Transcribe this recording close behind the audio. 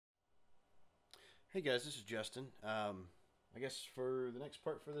Hey guys, this is Justin. I guess for the next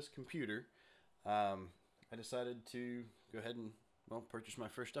part for this computer, I decided to go ahead and purchase my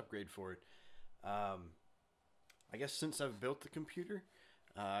first upgrade for it. Um, I guess since I've built the computer,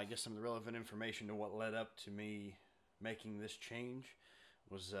 I guess some of the relevant information to what led up to me making this change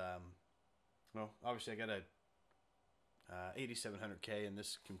was obviously I got a 8700K in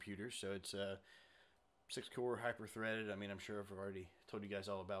this computer, so it's a 6 core hyper threaded. I mean, I'm sure I've already told you guys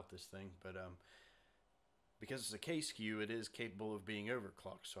all about this thing, but because it's a K SKU, it is capable of being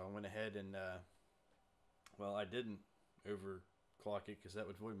overclocked. So I went ahead and, I didn't overclock it because that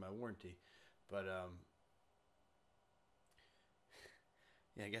would void my warranty. But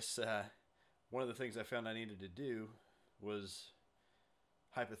yeah, I guess one of the things I found I needed to do was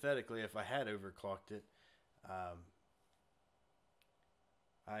hypothetically, if I had overclocked it, um,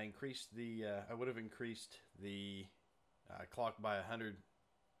 I would have increased the clock by 100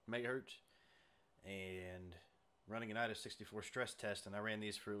 megahertz and running an IDA 64 stress test, and I ran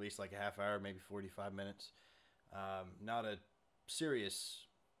these for at least like a half hour, maybe 45 minutes. Not a serious,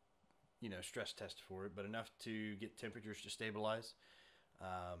 stress test for it, but enough to get temperatures to stabilize.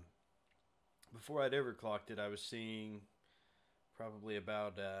 Um, Before I'd overclocked it, I was seeing probably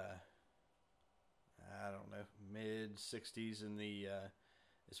about I don't know, mid 60s in the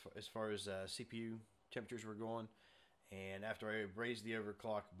as far as CPU temperatures were going. And after I raised the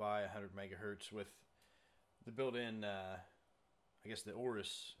overclock by 100 megahertz with the built-in, I guess the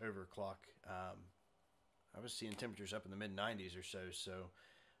Aorus overclock, I was seeing temperatures up in the mid 90s or so. So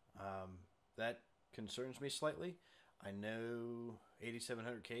that concerns me slightly. I know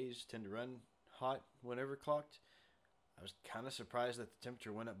 8700Ks tend to run hot when overclocked. I was kind of surprised that the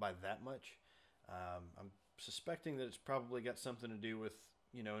temperature went up by that much. I'm suspecting that it's probably got something to do with,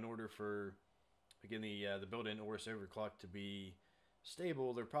 in order for, again, the built-in Aorus overclock to be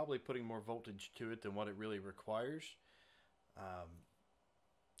stable, they're probably putting more voltage to it than what it really requires. Um,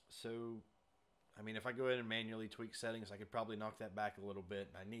 so, I mean, if I go in and manually tweak settings, I could probably knock that back a little bit.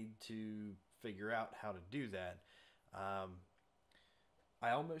 I need to figure out how to do that. Um,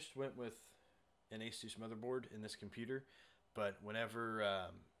 I almost went with an Asus motherboard in this computer, but whenever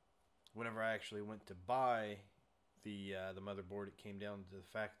I actually went to buy the motherboard, it came down to the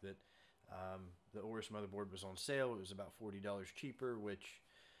fact that the Aorus motherboard was on sale. It was about $40 cheaper, which,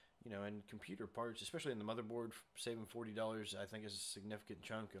 in computer parts, especially in the motherboard, saving $40 I think is a significant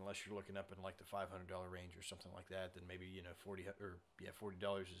chunk. Unless you're looking up in like the $500 range or something like that, then maybe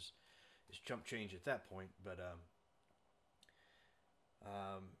 $40 is chump change at that point. But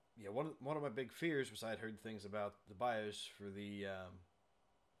yeah, one of my big fears was I'd heard things about the BIOS for the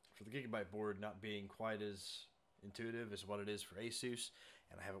Gigabyte board not being quite as intuitive as what it is for Asus,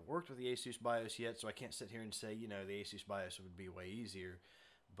 and I haven't worked with the Asus BIOS yet, so I can't sit here and say the Asus BIOS would be way easier.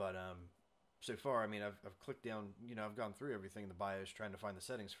 But so far, I mean, I've clicked down, I've gone through everything in the BIOS trying to find the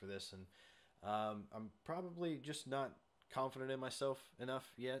settings for this, and I'm probably just not confident in myself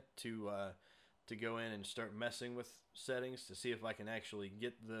enough yet to go in and start messing with settings to see if I can actually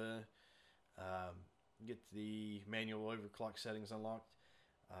um, get the manual overclock settings unlocked.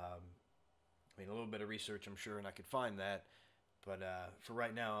 I mean, a little bit of research, I'm sure, and I could find that. But for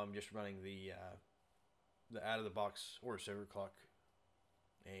right now, I'm just running the out of the box Aorus overclock,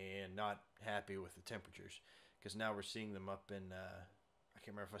 and not happy with the temperatures because now we're seeing them up in. I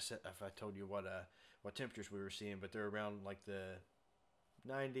can't remember if I told you what temperatures we were seeing, but they're around like the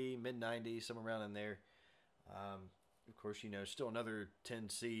 90, mid 90s, somewhere around in there. Of course, still another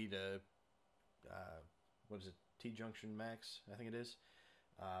 10C to what is it? T junction max, I think it is.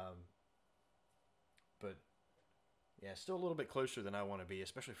 Um, but yeah, still a little bit closer than I want to be,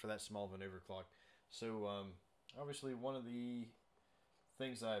 especially for that small of an overclock. So obviously, one of the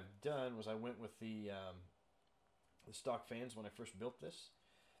things I've done was I went with the stock fans when I first built this.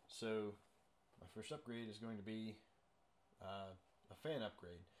 So my first upgrade is going to be a fan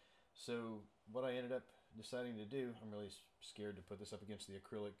upgrade. So what I ended up deciding to do, I'm really scared to put this up against the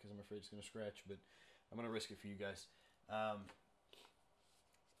acrylic because I'm afraid it's going to scratch, but I'm going to risk it for you guys.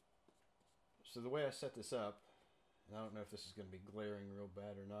 So the way I set this up, and I don't know if this is going to be glaring real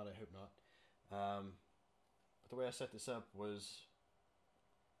bad or not, I hope not. But the way I set this up was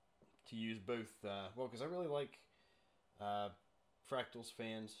to use both, because I really like fractals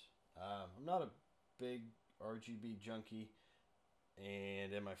fans. I'm not a big RGB junkie,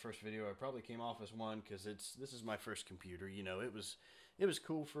 and in my first video I probably came off as one because this is my first computer. It was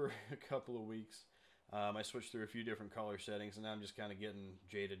cool for a couple of weeks. I switched through a few different color settings, and now I'm just kind of getting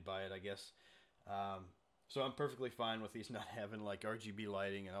jaded by it, I guess. So I'm perfectly fine with these not having like RGB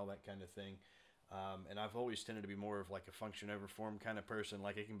lighting and all that kind of thing. And I've always tended to be more of like a function over form kind of person.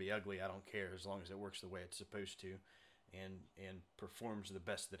 Like, it can be ugly, I don't care, as long as it works the way it's supposed to, and performs the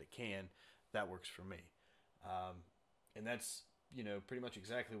best that it can. That works for me. And that's, pretty much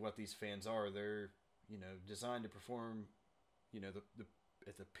exactly what these fans are. They're, designed to perform, the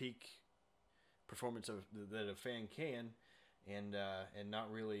at the peak performance of that a fan can, and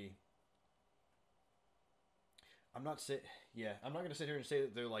not really. I'm not say Yeah, I'm not going to sit here and say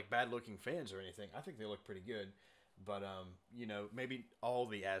that they're like bad looking fans or anything. I think they look pretty good, but maybe all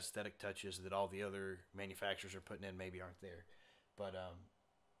the aesthetic touches that all the other manufacturers are putting in maybe aren't there. But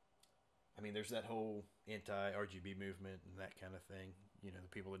I mean, there's that whole anti-RGB movement and that kind of thing. The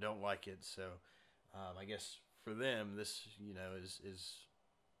people that don't like it. So I guess for them, this is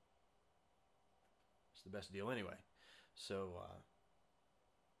it's the best deal anyway. So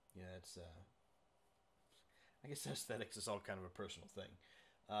it's I guess aesthetics is all kind of a personal thing.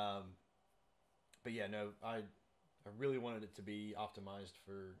 But yeah, no, I really wanted it to be optimized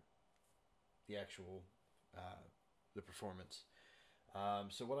for the actual the performance.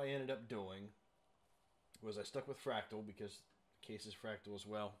 So what I ended up doing was I stuck with Fractal, because the case is Fractal as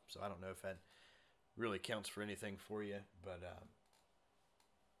well. So I don't know if that really counts for anything for you, but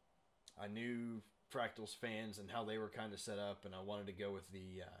I knew Fractal's fans and how they were kind of set up, and I wanted to go with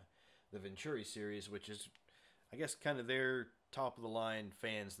the Venturi series, which is, I guess, kind of their top of the line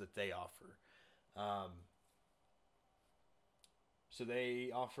fans that they offer. So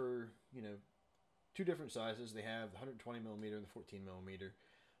they offer, two different sizes. They have the 120 millimeter and the 14 millimeter.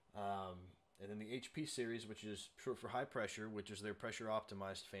 And then the HP series, which is short for high pressure, which is their pressure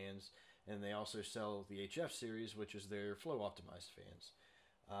optimized fans. And they also sell the HF series, which is their flow optimized fans.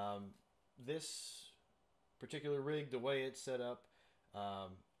 This particular rig, the way it's set up,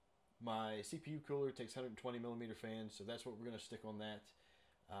 my CPU cooler takes 120 millimeter fans, so that's what we're going to stick on that.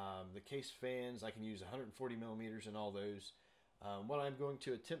 The case fans, I can use 140 millimeters in all those. What I'm going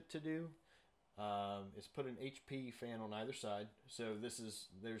to attempt to do is put an HP fan on either side. So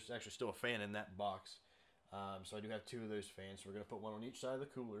there's actually still a fan in that box. So I do have two of those fans. So we're going to put one on each side of the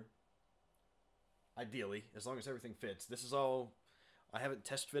cooler. Ideally, as long as everything fits. This is all, I haven't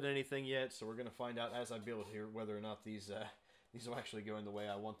test fit anything yet, so we're going to find out as I build here whether or not these will actually go in the way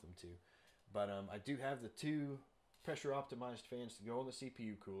I want them to. But I do have the two pressure optimized fans to go on the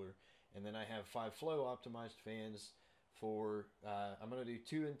CPU cooler, and then I have 5 flow optimized fans for, I'm going to do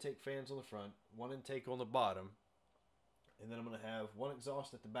 2 intake fans on the front, 1 intake on the bottom, and then I'm going to have 1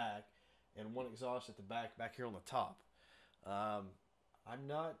 exhaust at the back and 1 exhaust at the back here on the top. I'm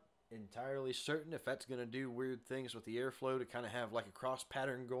not entirely certain if that's going to do weird things with the airflow to kind of have like a cross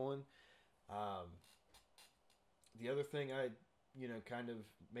pattern going. The other thing I, kind of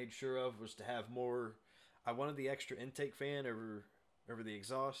made sure of was to have more. I wanted the extra intake fan over the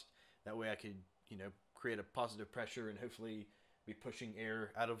exhaust. That way I could, create a positive pressure and hopefully be pushing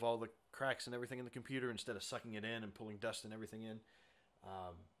air out of all the cracks and everything in the computer instead of sucking it in and pulling dust and everything in.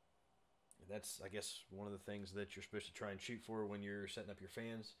 That's, I guess, one of the things that you're supposed to try and shoot for when you're setting up your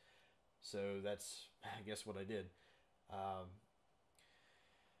fans. So that's, I guess, what I did. I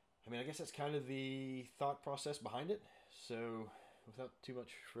guess that's kind of the thought process behind it. So without too much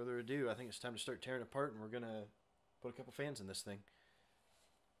further ado, I think it's time to start tearing apart, and we're going to put a couple fans in this thing.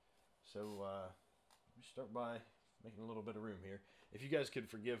 So let me start by making a little bit of room here. If you guys could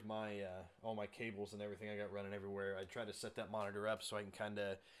forgive my all my cables and everything I got running everywhere, I try to set that monitor up so I can kind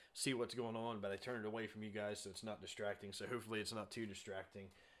of see what's going on, but I turn it away from you guys so it's not distracting. So hopefully it's not too distracting.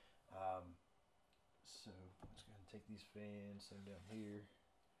 So let's go ahead and take these fans, set them down here.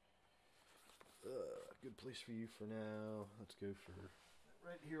 Good place for you for now. Let's go for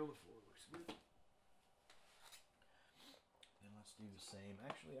right here on the floor. Looks good. And let's do the same.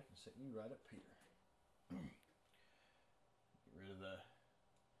 Actually, I can set you right up here. Get rid of the...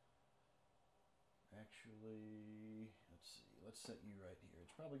 Actually, let's see. Let's set you right here.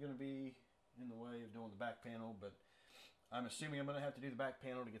 It's probably going to be in the way of doing the back panel, but I'm assuming I'm going to have to do the back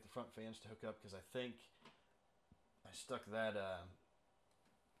panel to get the front fans to hook up, because I think I stuck that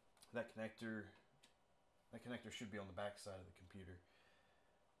that connector. That connector should be on the back side of the computer.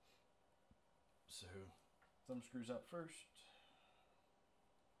 So, thumb screws up first.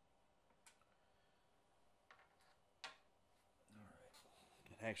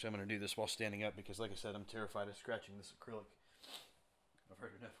 Alright. Actually, I'm going to do this while standing up because, like I said, I'm terrified of scratching this acrylic. I've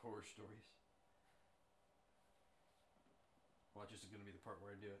heard enough horror stories. Watch, this is going to be the part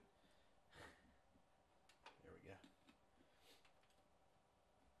where I do it. There we go.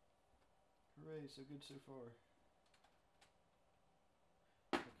 Hooray, so good so far.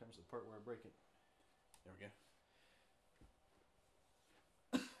 Here comes the part where I break it. There we go.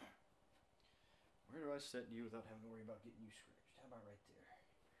 Where do I set you without having to worry about getting you scratched? How about right there?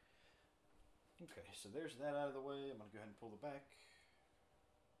 Okay, so there's that out of the way. I'm going to go ahead and pull the back.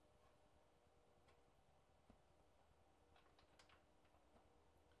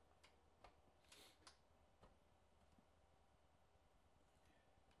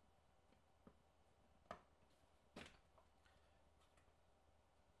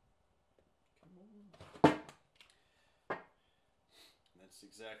 That's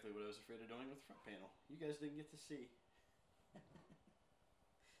exactly what I was afraid of doing with the front panel. You guys didn't get to see.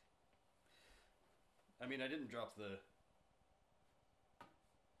 I mean, I didn't drop the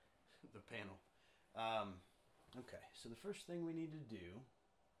panel. Okay, so the first thing we need to do,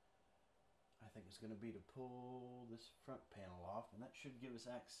 I think, is going to be to pull this front panel off, and that should give us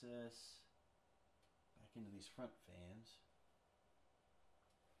access back into these front fans.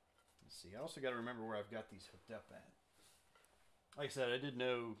 Let's see. I also got to remember where I've got these hooked up at. Like I said, I did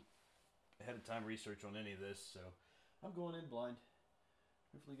no ahead of time research on any of this, so I'm going in blind.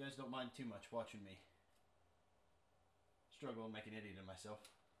 Hopefully you guys don't mind too much watching me struggle and make an idiot of myself.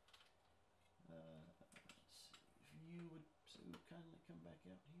 Let's see if you would so kindly come back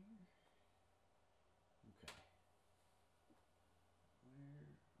out here. Okay. Where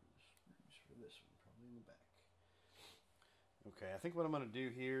are the screws for this one? Probably in the back. Okay, I think what I'm going to do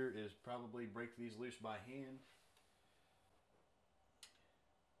here is probably break these loose by hand.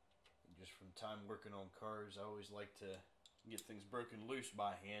 Just from time working on cars, I always like to get things broken loose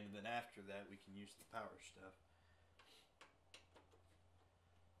by hand, and then after that we can use the power stuff.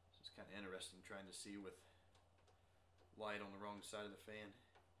 So it's kind of interesting trying to see with light on the wrong side of the fan.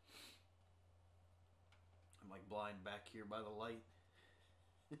 I'm like blind back here by the light.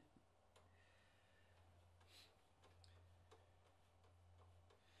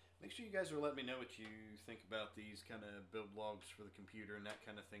 Make sure you guys are letting me know what you think about these kind of build logs for the computer and that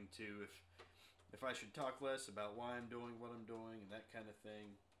kind of thing too. If I should talk less about why I'm doing what I'm doing and that kind of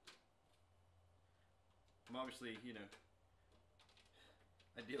thing. I'm obviously, you know,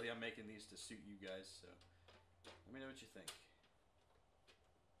 ideally I'm making these to suit you guys, so let me know what you think.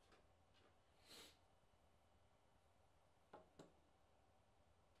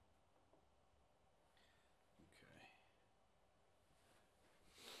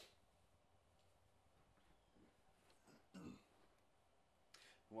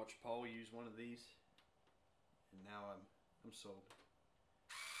 Watch Paul use one of these, and now I'm sold.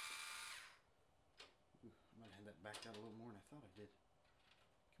 Ooh, I might have had that backed out a little more than I thought I did.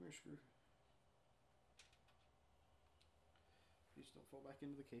 Come here, screw. Please don't fall back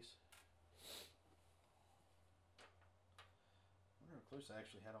into the case. I wonder how close I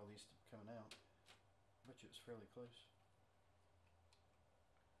actually had all these coming out. I bet you it was fairly close.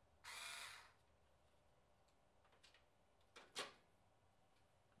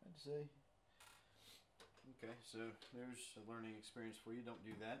 I'd say. Okay, so there's a learning experience for you. Don't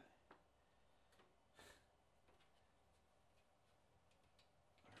do that.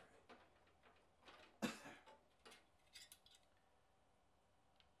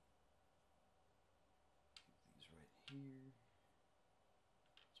 These right here.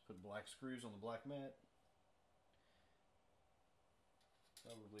 Let's put black screws on the black mat.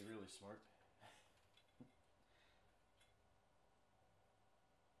 Probably really smart.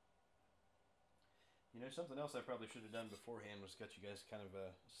 You know, something else I probably should have done beforehand was got you guys kind of a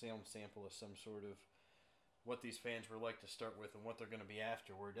sound sample of some sort of what these fans were like to start with and what they're going to be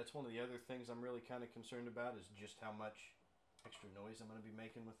afterward. That's one of the other things I'm really kind of concerned about, is just how much extra noise I'm going to be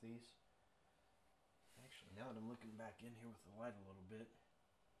making with these. Actually, now that I'm looking back in here with the light a little bit,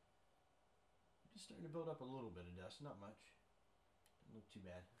 I'm just starting to build up a little bit of dust. Not much. Doesn't look too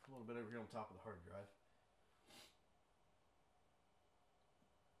bad. A little bit over here on top of the hard drive.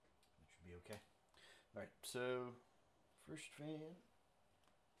 That should be okay. Alright, so first fan.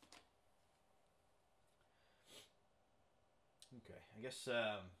 Okay, I guess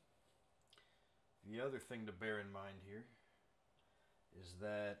the other thing to bear in mind here is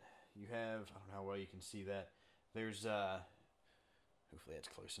that you have, I don't know how well you can see that, there's, hopefully that's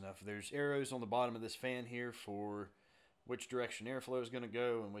close enough, there's arrows on the bottom of this fan here for which direction airflow is going to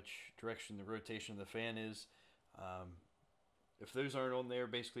go and which direction the rotation of the fan is. If those aren't on there,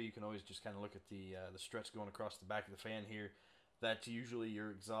 basically you can always just kind of look at the struts going across the back of the fan here. That's usually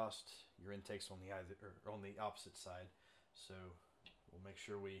your exhaust, your intakes on the on the opposite side. So we'll make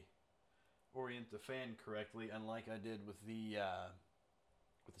sure we orient the fan correctly, unlike I did with the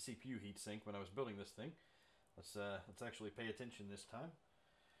CPU heatsink when I was building this thing. Let's actually pay attention this time.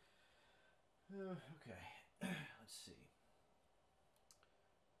 Okay, let's see.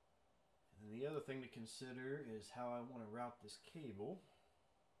 And the other thing to consider is how I want to route this cable.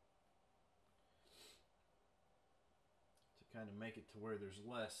 kind of make it to where there's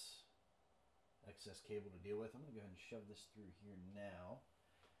less excess cable to deal with. I'm going to go ahead and shove this through here now,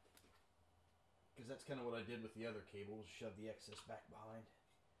 because that's kind of what I did with the other cable, was shove the excess back behind.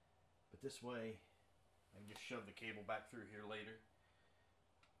 But this way, I can just shove the cable back through here later.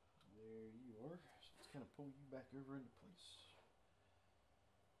 There you are. So let's kind of pull you back over into place.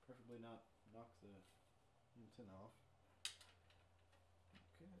 Preferably not knock the antenna off.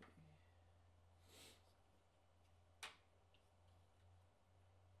 Okay.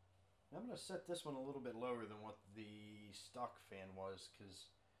 Now I'm going to set this one a little bit lower than what the stock fan was, because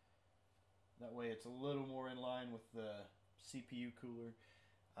that way it's a little more in line with the CPU cooler.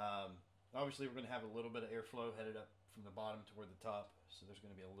 Obviously we're going to have a little bit of airflow headed up from the bottom toward the top, so there's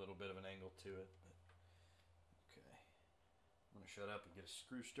going to be a little bit of an angle to it. But okay, I'm going to shut up and get a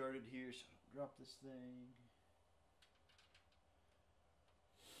screw started here so I don't drop this thing.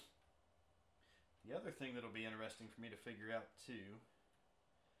 The other thing that'll be interesting for me to figure out too,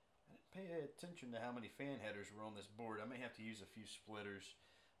 I didn't pay attention to how many fan headers were on this board. I may have to use a few splitters.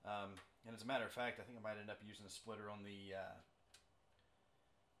 And as a matter of fact, I think I might end up using a splitter on the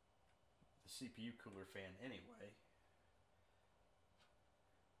CPU cooler fan anyway.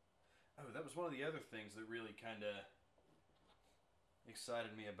 Oh, that was one of the other things that really kind of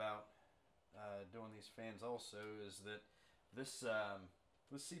excited me about doing these fans also, is that this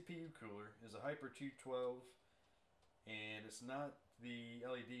CPU cooler is a Hyper 212, and it's not the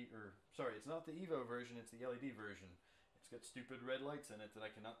LED, or sorry, it's not the Evo version, it's the LED version. It's got stupid red lights in it that I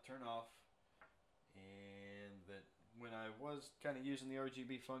cannot turn off, and that when I was kind of using the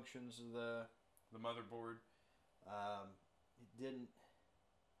RGB functions of the motherboard,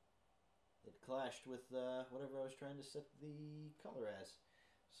 it clashed with whatever I was trying to set the color as.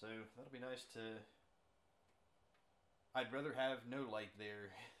 So that'll be nice to, I'd rather have no light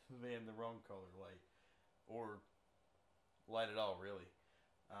there than the wrong color light, or light at all, really.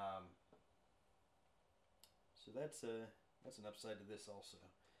 So that's an upside to this also.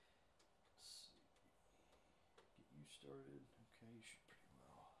 Let's see. Get you started. Okay, you should pretty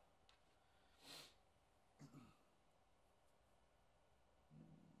well.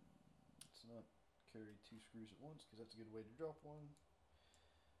 Let's not carry two screws at once, because that's a good way to drop one.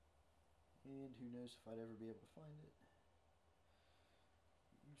 And who knows if I'd ever be able to find it.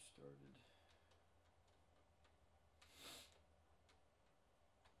 Get you started.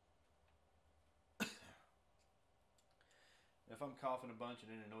 If I'm coughing a bunch and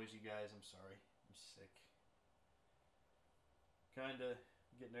it annoys you guys, I'm sorry. I'm sick. Kinda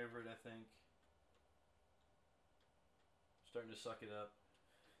getting over it, I think. Starting to suck it up.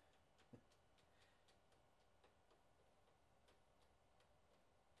 Okay,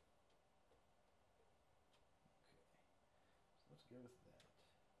 so let's go with that.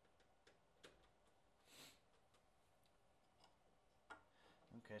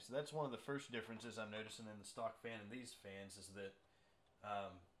 Okay, so that's one of the first differences I'm noticing in the stock fan and these fans, is that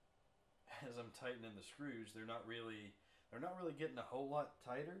as I'm tightening the screws, they're not really getting a whole lot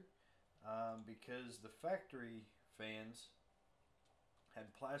tighter, because the factory fans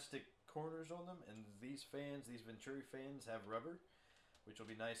had plastic corners on them, and these Venturi fans have rubber, which will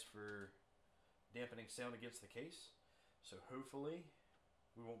be nice for dampening sound against the case. So hopefully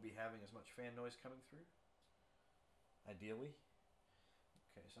we won't be having as much fan noise coming through, ideally.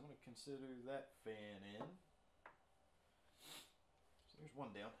 Okay, so I'm going to consider that fan in. So there's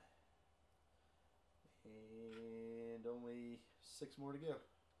one down. And only 6 more to go.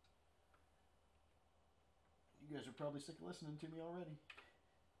 You guys are probably sick of listening to me already.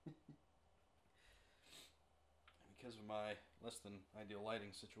 Because of my less than ideal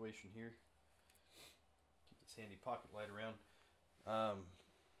lighting situation here. Keep this handy pocket light around.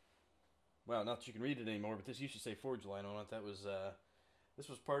 Well, not that you can read it anymore, but this used to say Forge Line on it. That was this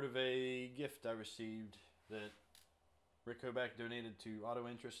was part of a gift I received that Rick Hoback donated to Auto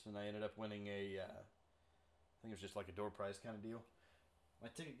Interest, and I ended up winning a, I think it was just like a door prize kind of deal. My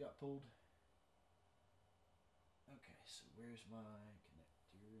ticket got pulled. Okay, so where's my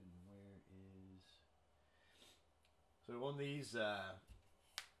connector, and where is... So on these,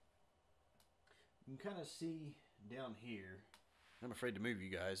 you can kind of see down here, I'm afraid to move you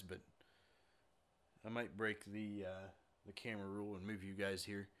guys, but I might break the camera rule and move you guys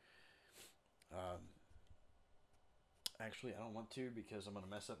here. Actually, I don't want to, because I'm going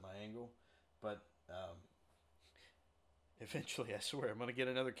to mess up my angle, but eventually, I swear, I'm going to get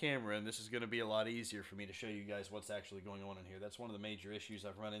another camera, and this is going to be a lot easier for me to show you guys what's actually going on in here. That's one of the major issues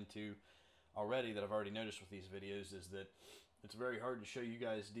I've run into already, that I've already noticed with these videos, is that it's very hard to show you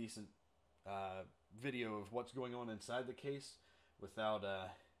guys decent video of what's going on inside the case without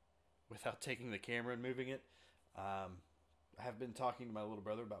taking the camera and moving it. I have been talking to my little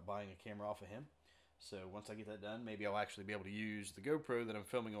brother about buying a camera off of him. So once I get that done, maybe I'll actually be able to use the GoPro that I'm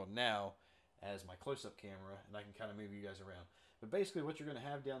filming on now as my close-up camera, and I can kind of move you guys around. But basically, what you're going to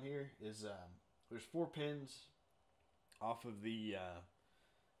have down here is there's 4 pins off of the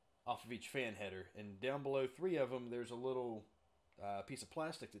off of each fan header, and down below 3 of them, there's a little piece of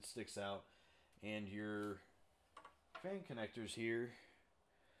plastic that sticks out, and your fan connectors here,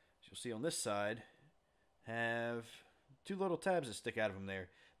 as you'll see on this side, have 2 little tabs that stick out of them there.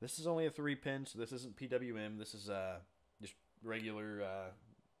 This is only a 3-pin, so this isn't PWM. This is just regular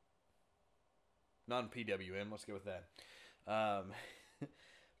non-PWM. Let's go with that.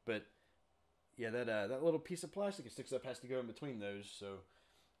 But yeah, that little piece of plastic that sticks up has to go in between those. So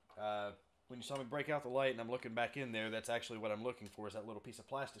when you saw me break out the light and I'm looking back in there, that's actually what I'm looking for, is that little piece of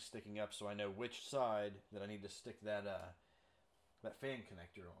plastic sticking up, so I know which side that I need to stick that that fan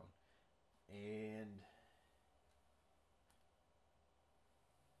connector on. And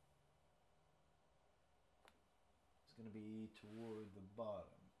it's going to be toward the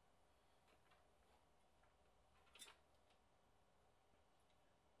bottom.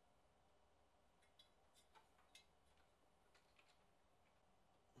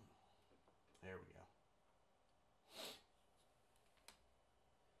 There we go.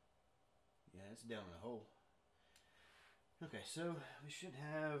 Yeah, it's down in a hole. Okay, so we should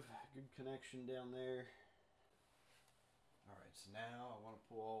have a good connection down there. Alright, so now I want to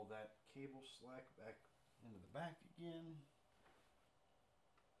pull all that cable slack back into the back again.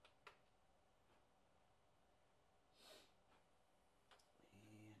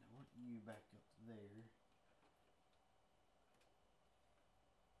 And I want you back up there.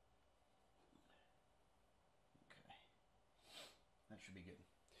 Okay. That should be good.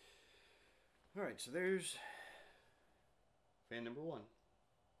 Alright, so there's fan number 1.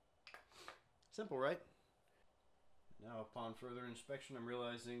 Simple, right? Now, upon further inspection, I'm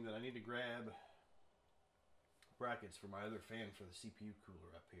realizing that I need to grab brackets for my other fan for the CPU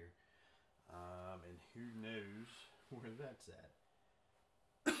cooler up here. And who knows where that's at.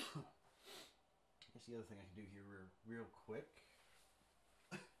 I guess the other thing I can do here real quick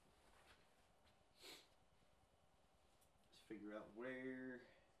is figure out where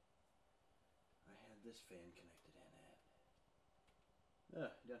I had this fan connected in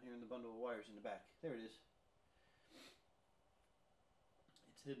at. Down here in the bundle of wires in the back. There it is.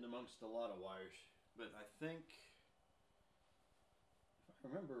 It's hidden amongst a lot of wires, but I think, if I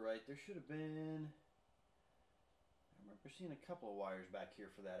remember right, there should have been, I remember seeing a couple of wires back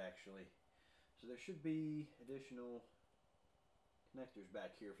here for that actually. So there should be additional connectors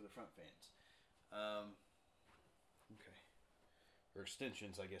back here for the front fans. Okay. Or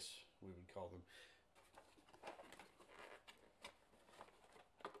extensions, I guess we would call them.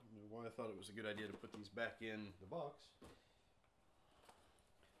 I don't know why I thought it was a good idea to put these back in the box.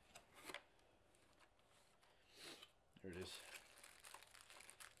 There it is.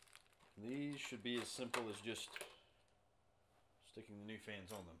 And these should be as simple as just sticking the new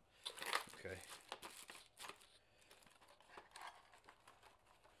fans on them. Okay.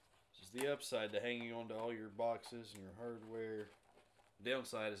 This is the upside to hanging on to all your boxes and your hardware. The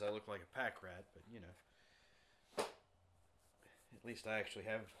downside is I look like a pack rat, but you know. At least I actually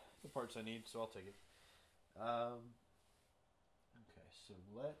have the parts I need, so I'll take it. Okay, so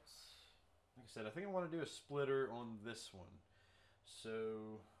let's, like I said, I think I want to do a splitter on this one.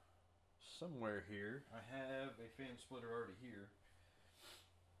 So somewhere here, I have a fan splitter already here.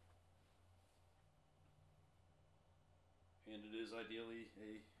 And it is ideally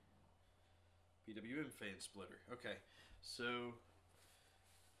a PWM fan splitter. Okay, so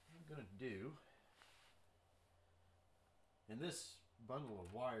what I'm going to do, and this bundle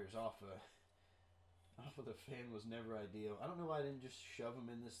of wires off of the fan was never ideal. I don't know why I didn't just shove them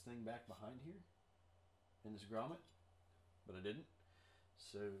in this thing back behind here, in this grommet, but I didn't.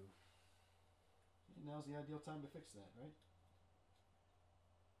 So now's the ideal time to fix that, right?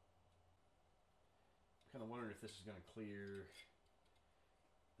 I'm kind of wondering if this is going to clear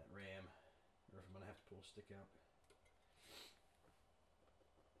that RAM, or if I'm going to have to pull a stick out.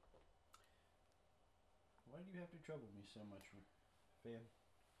 Why do you have to trouble me so much, fan?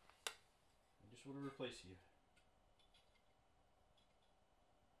 I just want to replace you.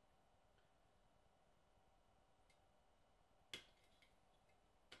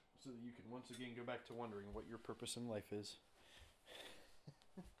 So that you can once again go back to wondering what your purpose in life is.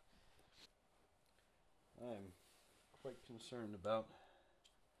 I'm quite concerned about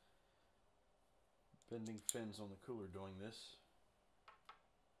bending fins on the cooler doing this.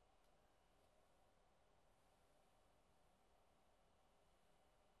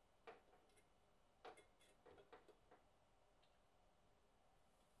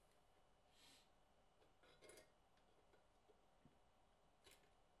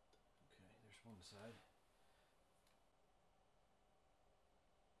 one side.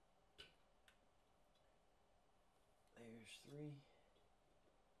 There's 3.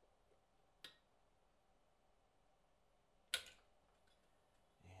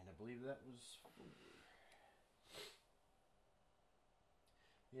 And I believe that was 4.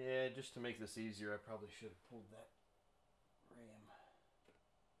 Yeah, just to make this easier, I probably should have pulled that RAM.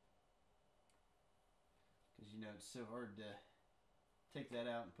 Because, you know, it's so hard to take that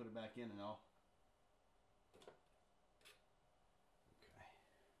out and put it back in and all. Okay.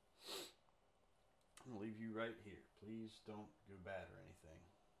 I'm going to leave you right here. Please don't go bad or anything.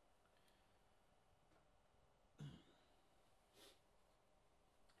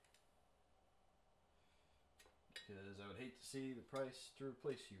 Because I would hate to see the price to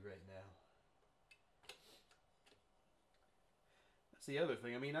replace you right now. That's the other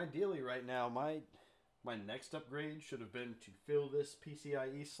thing. I mean, ideally right now, my next upgrade should have been to fill this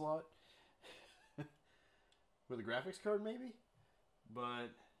PCIe slot with a graphics card maybe.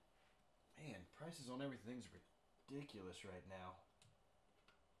 But, man, prices on everything's ridiculous right now.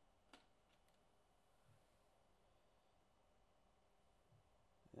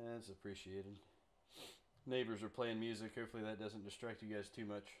 That's appreciated. Neighbors are playing music. Hopefully that doesn't distract you guys too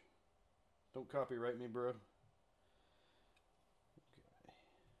much. Don't copyright me, bro.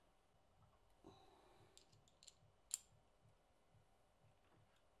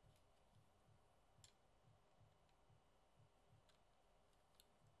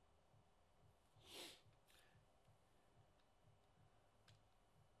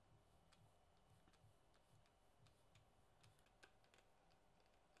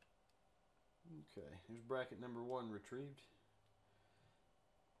 Okay, here's bracket number 1 retrieved.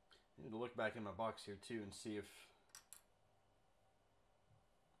 I need to look back in my box here too and see if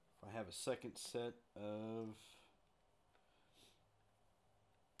I have a second set of...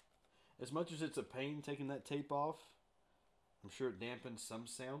 As much as it's a pain taking that tape off, I'm sure it dampens some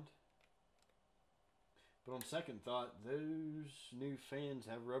sound. But on second thought, those new fans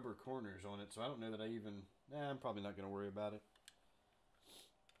have rubber corners on it, so I don't know that I even... I'm probably not going to worry about it.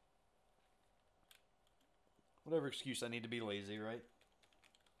 Whatever excuse I need to be lazy, right?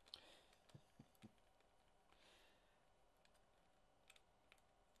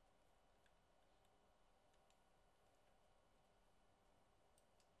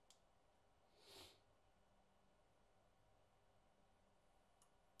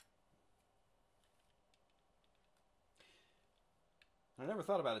 I never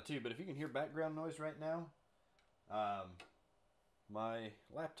thought about it too, but if you can hear background noise right now, my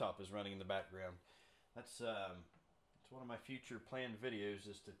laptop is running in the background. That's one of my future planned videos,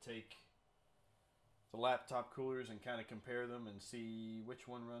 is to take the laptop coolers and kind of compare them and see which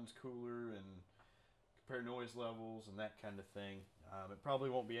one runs cooler and compare noise levels and that kind of thing. It probably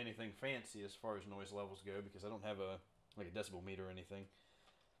won't be anything fancy as far as noise levels go because I don't have a decibel meter or anything.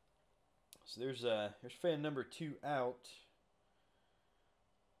 So there's fan number 2 out.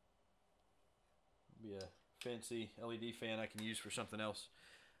 Be a fancy LED fan I can use for something else.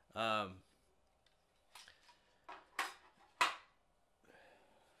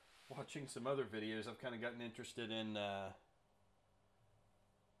 Watching some other videos, I've kind of gotten interested in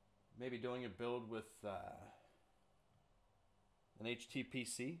maybe doing a build with an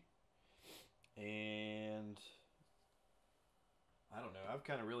HTPC, and I don't know, I've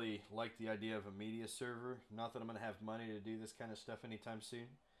kind of really liked the idea of a media server. Not that I'm going to have money to do this kind of stuff anytime soon,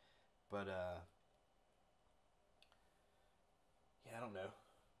 but yeah, I don't know.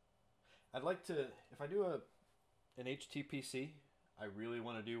 I'd like to, if I do an HTPC, I really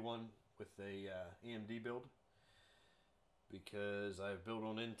want to do one with a AMD build, because I've built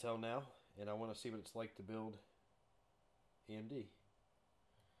on Intel now, and I want to see what it's like to build AMD. Okay,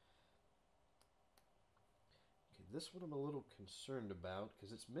 this one I'm a little concerned about,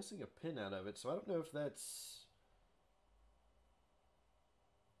 because it's missing a pin out of it, so I don't know if that's...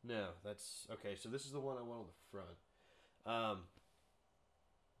 No, that's... Okay, so this is the one I want on the front.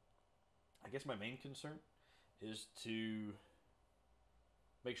 I guess my main concern is to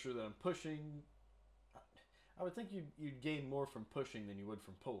make sure that I'm pushing. I would think you'd gain more from pushing than you would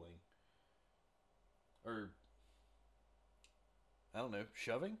from pulling. Or, I don't know,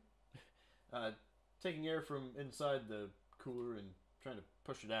 shoving? Taking air from inside the cooler and trying to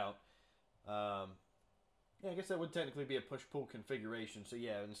push it out. Yeah, I guess that would technically be a push-pull configuration. So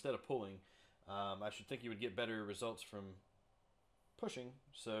yeah, instead of pulling, I should think you would get better results from pushing.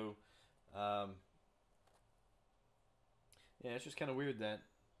 So, yeah, it's just kind of weird that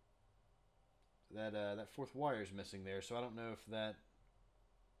that fourth wire is missing there. So I don't know if that...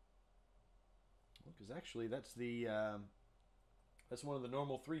 Well, because actually that's the That's one of the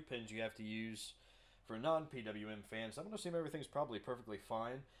normal 3 pins you have to use for a non-PWM fan. So I'm going to assume everything's probably perfectly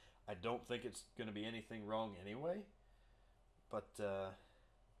fine. I don't think it's going to be anything wrong anyway. But,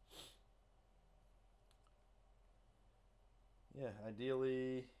 yeah,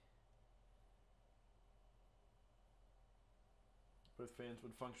 ideally, both fans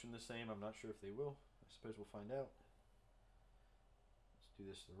would function the same. I'm not sure if they will. I suppose we'll find out. Let's do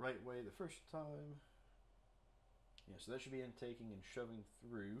this the right way the first time. Yeah, so that should be intaking and shoving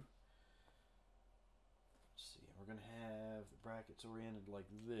through. Let's see, we're going to have the brackets oriented like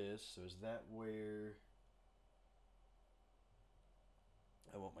this. So is that where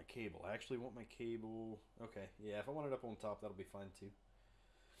I want my cable? I actually want my cable. Okay, yeah, if I want it up on top, that'll be fine too.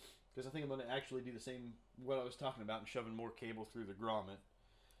 Because I think I'm going to actually do the same, what I was talking about, and shoving more cable through the grommet.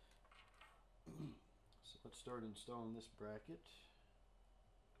 So let's start installing this bracket.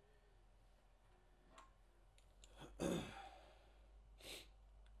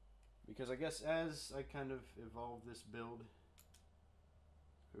 Because I guess as I kind of evolve this build,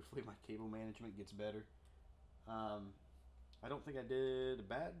 hopefully my cable management gets better. I don't think I did a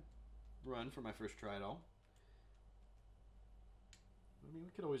bad run for my first try at all. I mean, we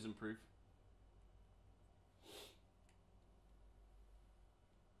could always improve.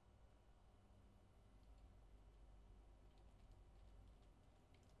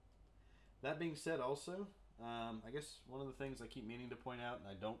 That being said, also, I guess one of the things I keep meaning to point out, and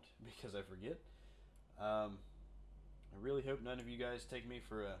I don't because I forget, I really hope none of you guys take me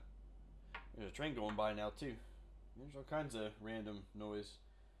for a... There's a train going by now, too. There's all kinds of random noise.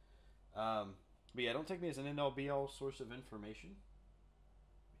 But yeah, don't take me as an end-all be-all source of information,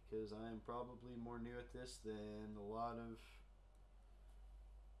 because I am probably more new at this than a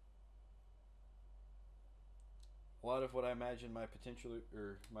lot of what I imagine my potential,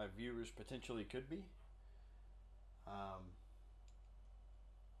 or my viewers potentially could be. Because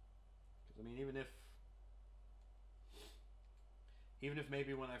I mean, even if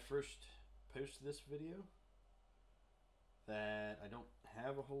maybe when I first post this video that I don't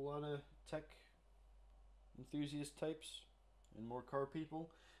have a whole lot of tech enthusiast types and more car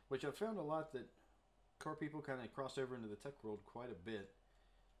people, which I've found a lot that car people kind of cross over into the tech world quite a bit.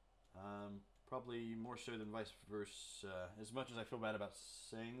 Probably more so than vice versa. As much as I feel bad about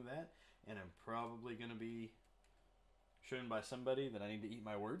saying that, and I'm probably going to be shown by somebody that I need to eat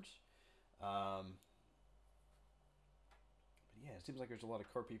my words. But yeah, it seems like there's a lot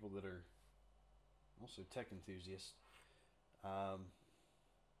of car people that are also tech enthusiasts. And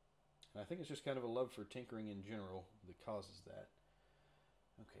I think it's just kind of a love for tinkering in general that causes that.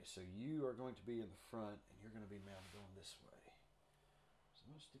 Okay, so you are going to be in the front, and you're going to be mounted on this way. So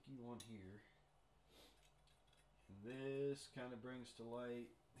I'm going to stick you on here. And this kind of brings to light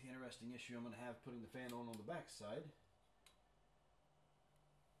the interesting issue I'm going to have putting the fan on the back side.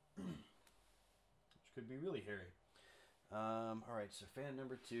 Which could be really hairy. Alright, so fan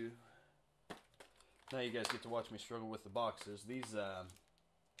number 2. Now you guys get to watch me struggle with the boxes. These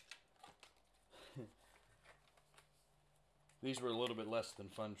were a little bit less than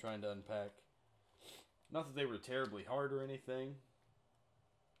fun trying to unpack. Not that they were terribly hard or anything.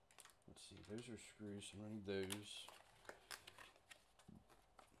 Let's see, those are screws, so I'm going to need those.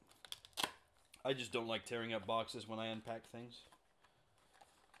 I just don't like tearing up boxes when I unpack things.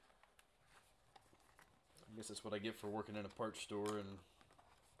 I guess that's what I get for working in a parts store and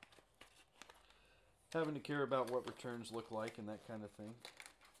having to care about what returns look like and that kind of thing.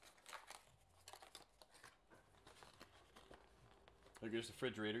 There goes the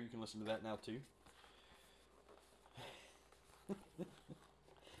refrigerator. You can listen to that now too.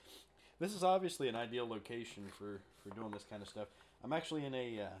 This is obviously an ideal location for doing this kind of stuff. I'm actually in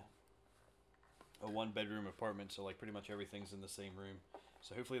a 1-bedroom apartment, so like pretty much everything's in the same room.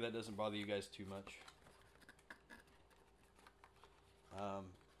 So hopefully that doesn't bother you guys too much.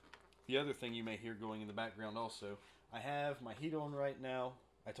 The other thing you may hear going in the background also, I have my heat on right now.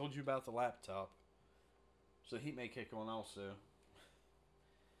 I told you about the laptop, so the heat may kick on also.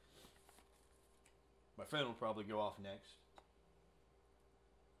 My phone will probably go off next.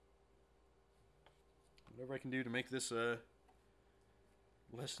 Whatever I can do to make this a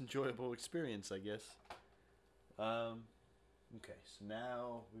less enjoyable experience, I guess. Okay, so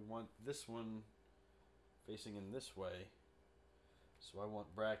now we want this one facing in this way. So I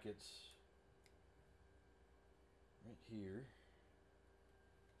want brackets right here.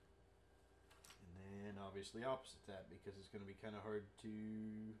 And then obviously opposite that, because it's going to be kind of hard to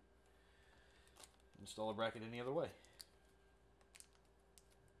install a bracket any other way.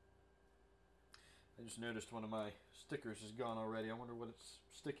 I just noticed one of my stickers is gone already. I wonder what it's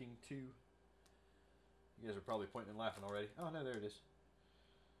sticking to. You guys are probably pointing and laughing already. Oh no, there it is.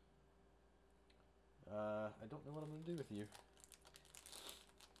 I don't know what I'm going to do with you.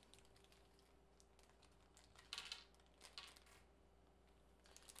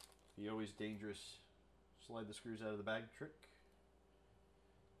 The always dangerous slide the screws out of the bag trick.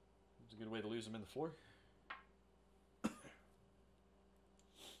 It's a good way to lose them in the floor.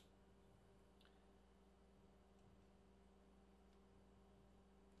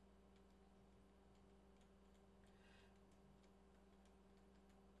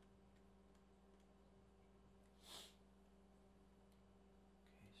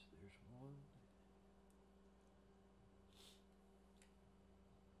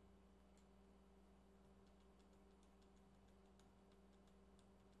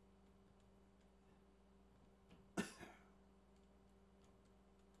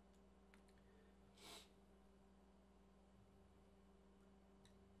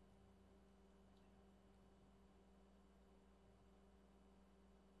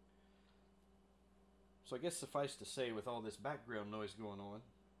 So I guess suffice to say, with all this background noise going on,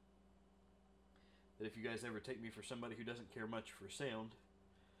 that if you guys ever take me for somebody who doesn't care much for sound,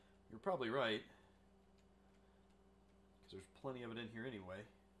 you're probably right. Because there's plenty of it in here anyway.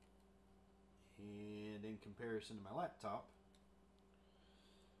 And in comparison to my laptop,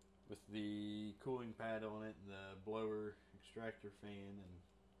 with the cooling pad on it, and the blower, extractor fan, and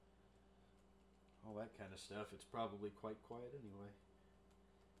all that kind of stuff, it's probably quite quiet anyway.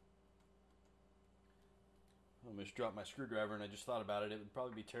 I almost dropped my screwdriver, and I just thought about it. It would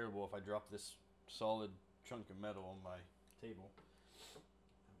probably be terrible if I dropped this solid chunk of metal on my table. That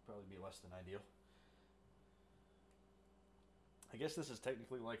would probably be less than ideal. I guess this is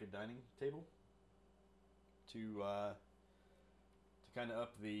technically like a dining table to kind of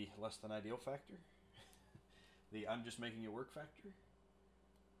up the less than ideal factor. The I'm just making it work factor.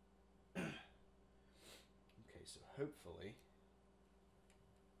 Okay, so hopefully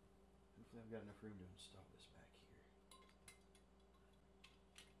I've got enough room to install this back here.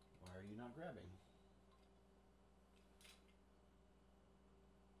 Why are you not grabbing?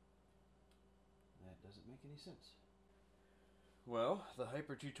 That doesn't make any sense. Well, the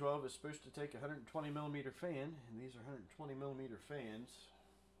Hyper 212 is supposed to take a 120 millimeter fan, and these are 120 millimeter fans,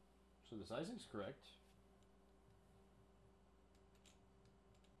 so the sizing's correct.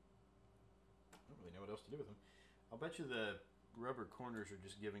 I don't really know what else to do with them. I'll bet you the rubber corners are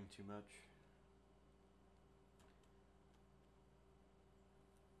just giving too much.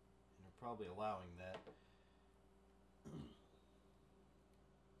 And they're probably allowing that.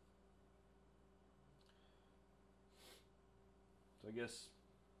 So I guess,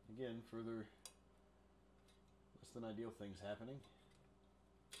 again, further less than ideal things happening.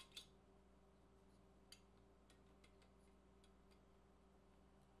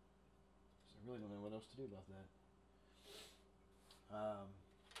 So I really don't know what else to do about that.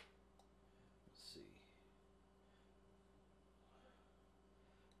 Let's see.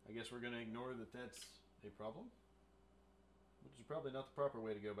 I guess we're going to ignore that that's a problem, which is probably not the proper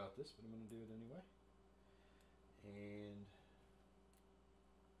way to go about this, but I'm going to do it anyway. And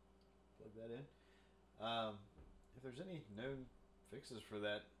plug that in. If there's any known fixes for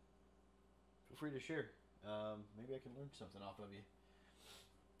that, feel free to share. Maybe I can learn something off of you.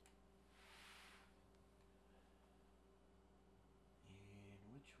 And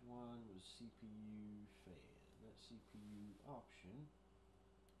which one was CPU fan? That's CPU option.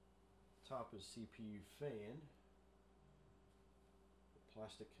 Top is CPU fan. The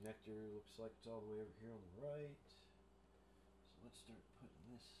plastic connector looks like it's all the way over here on the right. So let's start putting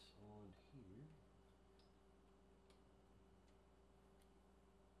this on here.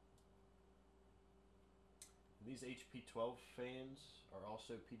 These HP12 fans are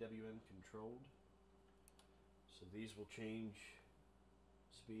also PWM controlled. So these will change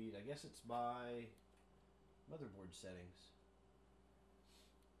speed. I guess it's by motherboard settings.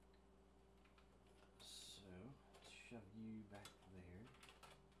 So let's shove you back there.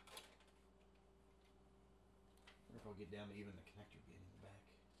 I wonder if I'll get down to even the connector being in the back.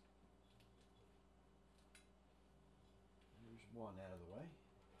 There's one out of the way.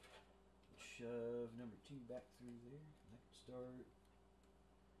 Shove number 2 back through there. And I can start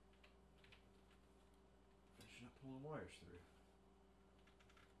finishing up pulling wires through.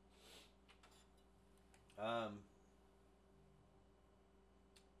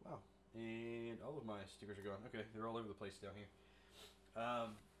 Wow. And all of my stickers are gone. Okay, they're all over the place down here.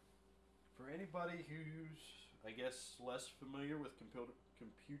 For anybody who's, I guess, less familiar with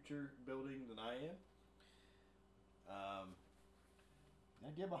computer building than I am, the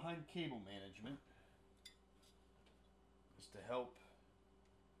idea behind cable management is to help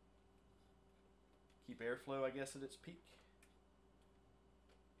keep airflow, I guess, at its peak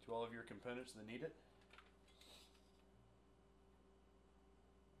to all of your components that need it.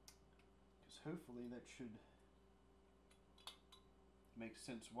 Because hopefully that should make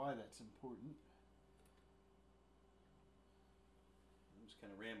sense why that's important. I'm just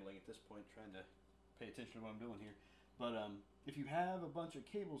kind of rambling at this point, trying to pay attention to what I'm doing here. But if you have a bunch of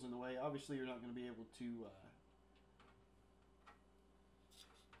cables in the way, obviously you're not going to be able to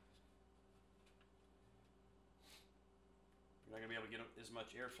you're not going to be able to get as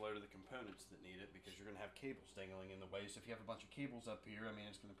much airflow to the components that need it because you're going to have cables dangling in the way. So if you have a bunch of cables up here, I mean,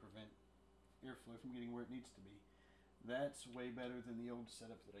 it's going to prevent airflow from getting where it needs to be. That's way better than the old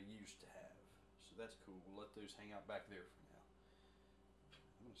setup that I used to have. So that's cool. We'll let those hang out back there for now.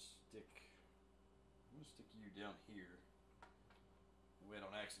 I'm gonna stick you down here. That way I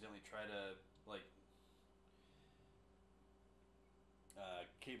don't accidentally try to like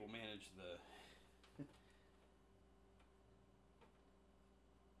cable manage the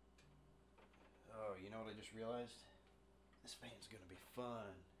Oh, you know what I just realized? This fan's gonna be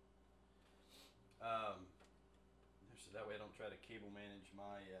fun. So that way I don't try to cable manage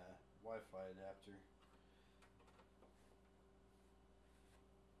my Wi-Fi adapter.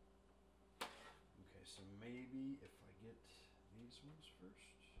 Okay, so maybe if I get these ones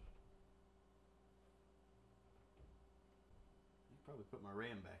first. I can probably put my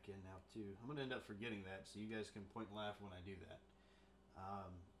RAM back in now too. I'm gonna end up forgetting that, so you guys can point and laugh when I do that. I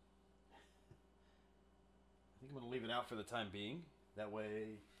think I'm gonna leave it out for the time being. That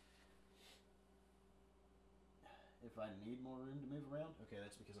way, if I need more room to move around, okay,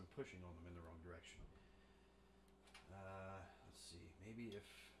 that's because I'm pushing on them in the wrong direction. Let's see, maybe if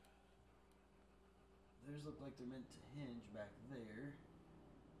those look like they're meant to hinge back there,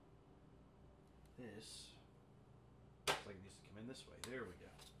 this looks like it needs to come in this way. There we go.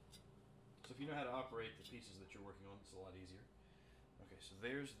 So if you know how to operate the pieces that you're working on, it's a lot easier. Okay, so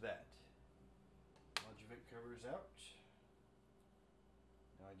there's that. Logivic covers out.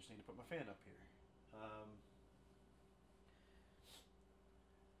 Now I just need to put my fan up here.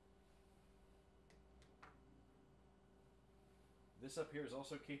 This up here is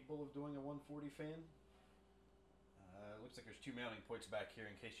also capable of doing a 140 fan. Looks like there's two mounting points back here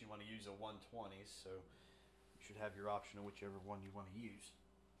in case you want to use a 120, so you should have your option of whichever one you want to use.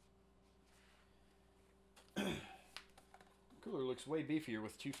 Cooler looks way beefier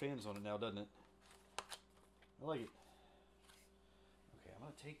with two fans on it now, doesn't it? I like it. Okay, I'm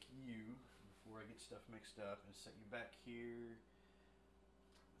going to take you, before I get stuff mixed up, and set you back here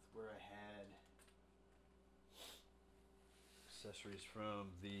with where I had accessories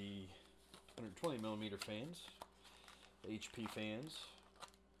from the 120 millimeter fans, the HP fans,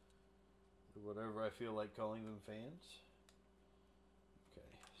 or whatever I feel like calling them fans. Okay,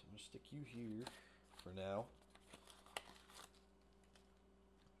 so I'm going to stick you here for now.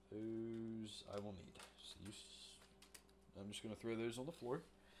 Those I will need. So I'm just going to throw those on the floor.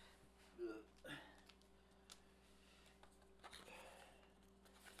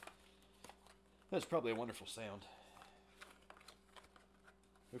 That's probably a wonderful sound.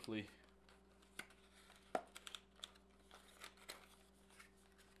 Hopefully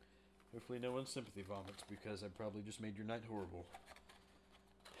no one sympathy vomits because I probably just made your night horrible.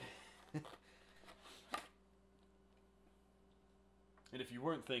 And if you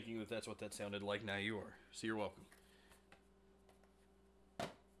weren't thinking that that's what that sounded like, now you are. So you're welcome.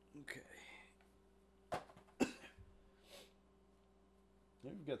 Okay.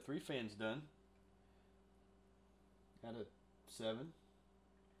 There, we've got 3 fans done. Out of 7.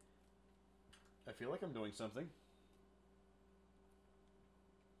 I feel like I'm doing something.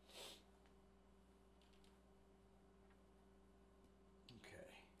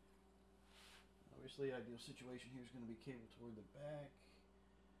 Okay. Obviously, ideal situation here is going to be cable toward the back.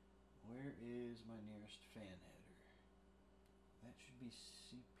 Where is my nearest fan header? That should be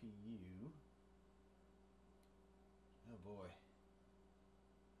CPU. Oh boy.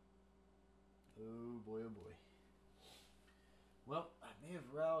 Oh boy, oh boy. Well, I may have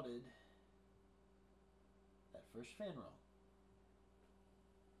routed that first fan wrong.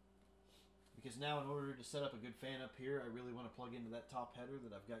 Because now in order to set up a good fan up here, I really want to plug into that top header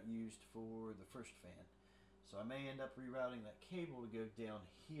that I've got used for the first fan. So I may end up rerouting that cable to go down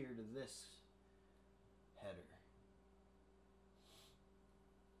here to this header.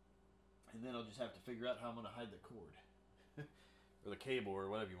 And then I'll just have to figure out how I'm going to hide the cord. Or the cable,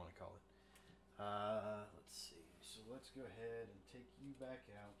 or whatever you want to call it. Let's see. So let's go ahead and take you back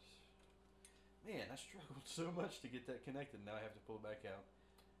out. Man, I struggled so much to get that connected. Now I have to pull it back out.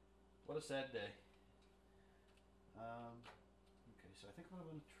 What a sad day. Okay, so I think what I'm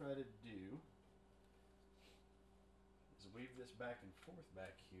going to try to do weave this back and forth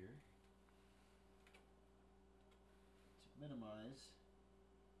back here to minimize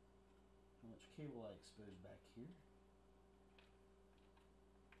how much cable I expose back here.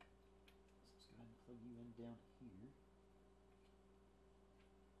 So let's go ahead and plug you in down here.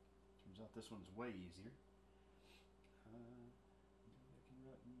 Turns out this one's way easier. Maybe I can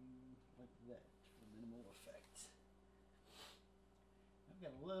route you like that for minimal effect. I've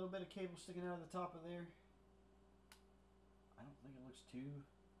got a little bit of cable sticking out of the top of there. I don't think it looks too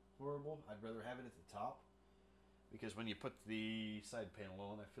horrible. I'd rather have it at the top, because when you put the side panel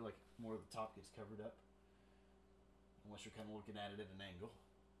on, I feel like more of the top gets covered up, unless you're kind of looking at it at an angle.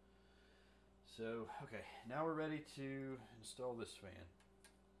 So, okay, now we're ready to install this fan.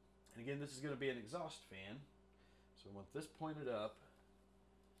 And again, this is going to be an exhaust fan, so I want this pointed up,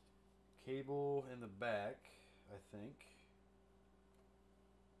 cable in the back, I think.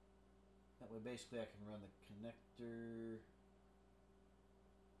 That way basically I can run the connector.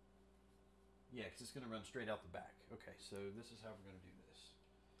 Yeah, because it's going to run straight out the back. Okay, so this is how we're going to do this.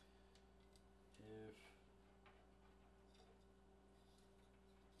 If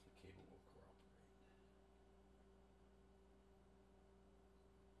the cable will cooperate.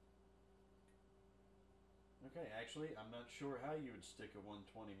 Okay, actually, I'm not sure how you would stick a 120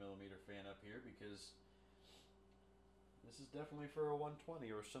 millimeter fan up here, because this is definitely for a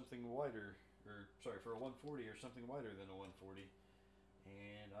 120 or something wider, or sorry, for a 140 or something wider than a 140.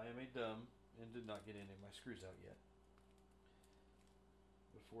 And I am a dumb and did not get any of my screws out yet.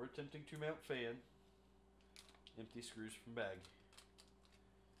 Before attempting to mount fan, empty screws from bag.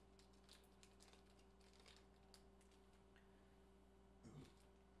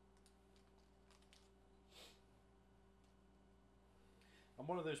 I'm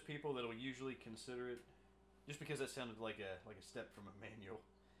one of those people that will usually consider it, just because that sounded like a step from a manual.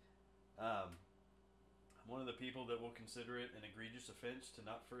 I'm one of the people that will consider it an egregious offense to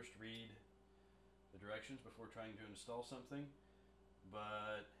not first read the directions before trying to install something.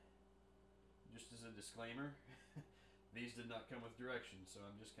 But just as a disclaimer, these did not come with directions, so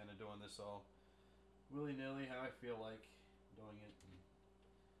I'm just kind of doing this all willy-nilly, how I feel like doing it. And I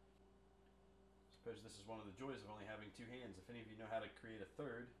suppose this is one of the joys of only having two hands. If any of you know how to create a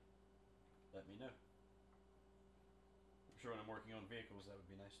third, let me know. I'm sure when I'm working on vehicles, that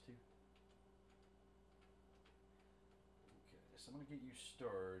would be nice too. Okay, so I'm going to get you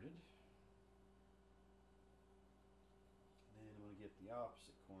started. And then I'm going to get the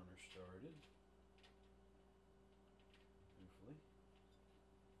opposite corner started. Hopefully.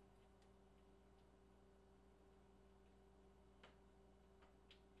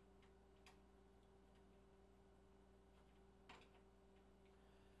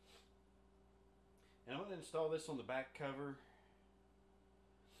 And I'm going to install this on the back cover,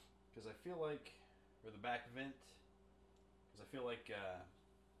 because I feel like, or the back vent, because I feel like come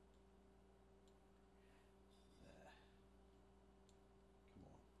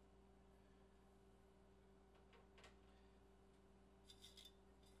on.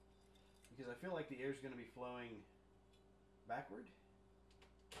 Because I feel like the air is going to be flowing backward.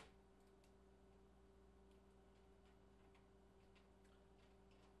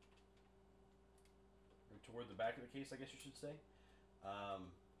 Or toward the back of the case, I guess you should say.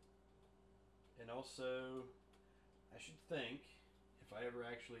 And also, I should think, if I ever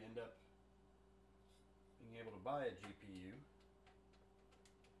actually end up being able to buy a GPU,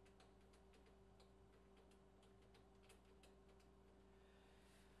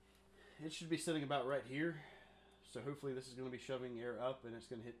 it should be sitting about right here. So hopefully this is going to be shoving air up, and it's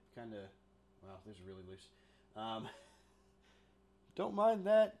going to hit kind of, wow, these are really loose. Don't mind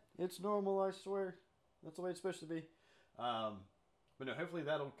that. It's normal, I swear. That's the way it's supposed to be. But no, hopefully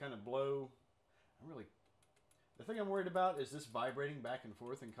that'll kind of blow. The thing I'm worried about is this vibrating back and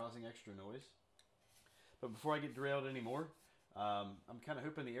forth and causing extra noise. But before I get derailed anymore, I'm kind of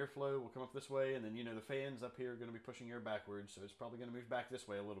hoping the airflow will come up this way, and then, you know, the fans up here are going to be pushing air backwards, so it's probably going to move back this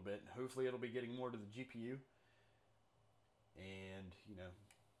way a little bit. And hopefully it'll be getting more to the GPU. And, you know,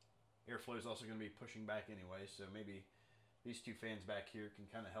 airflow is also going to be pushing back anyway, so maybe these two fans back here can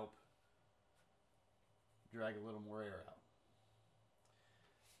kind of help drag a little more air out.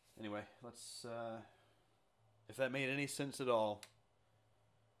 Anyway, let's, if that made any sense at all,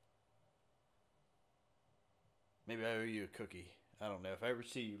 maybe I owe you a cookie. I don't know. If I ever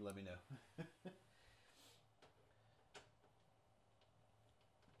see you, let me know.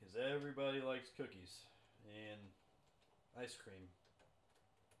 Because everybody likes cookies and ice cream.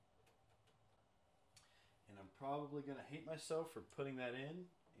 And I'm probably going to hate myself for putting that in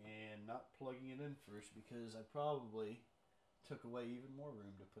and not plugging it in first, because I probably took away even more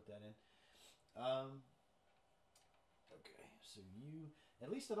room to put that in. Okay, so you... At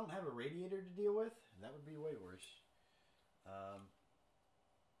least I don't have a radiator to deal with. That would be way worse.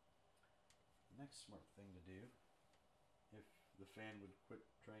 Next smart thing to do, if the fan would quit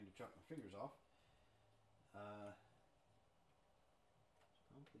trying to chop my fingers off,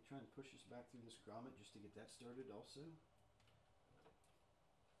 probably try and push us back through this grommet just to get that started also.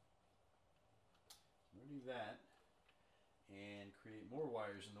 I'm going to do that and create more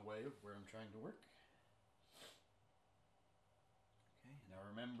wires in the way of where I'm trying to work. Okay, now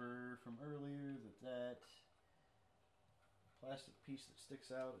remember from earlier that plastic piece that sticks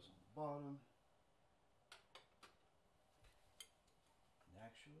out is on the bottom. And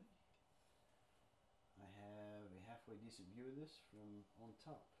actually, I have a halfway decent view of this from on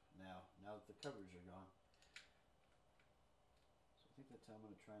top now that the covers are gone. So I think that's how I'm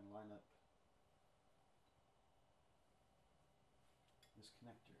going to try and line up this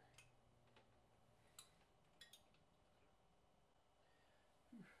connector.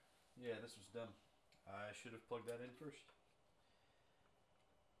 Yeah, this was dumb. I should have plugged that in first.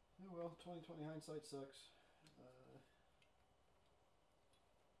 Oh well, 2020 hindsight sucks.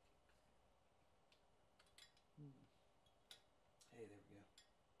 Hey, there we go.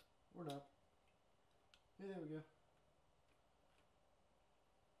 Or not. Hey, there we go.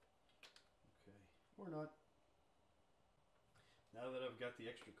 Okay, or not. Now that I've got the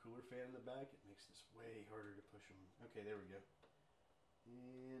extra cooler fan in the back, it makes this way harder to push on. Okay, there we go.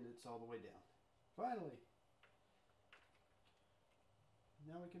 And it's all the way down. Finally!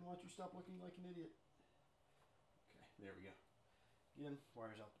 Now we can watch you stop looking like an idiot. Okay, there we go. Again,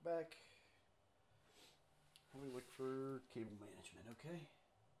 wires out the back. We look for cable management, okay?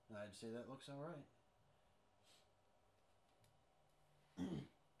 I'd say that looks alright.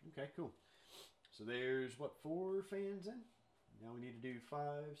 Okay, cool. So there's, what, 4 fans in? Now we need to do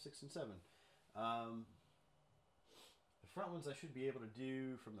 5, 6, and 7. The front ones I should be able to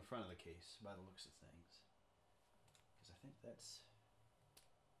do from the front of the case by the looks of things. Because I think that's...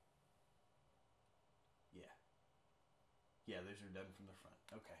 Yeah, those are done from the front.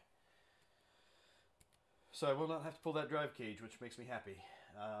 Okay. So I will not have to pull that drive cage, which makes me happy.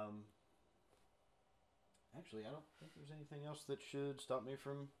 Actually, I don't think there's anything else that should stop me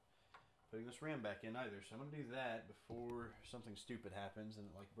from putting this RAM back in either. So I'm going to do that before something stupid happens and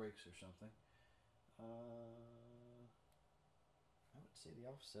it like breaks or something. I would say the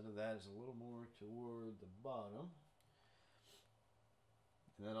offset of that is a little more toward the bottom.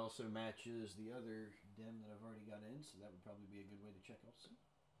 And that also matches the other DEM that I've already got in, so that would probably be a good way to check also.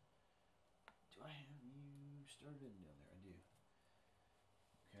 Do I have you started down there? I do.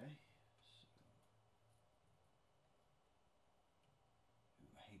 Okay. So. Ooh,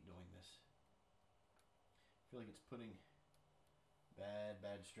 I hate doing this. I feel like it's putting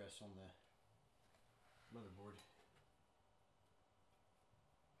bad stress on the motherboard.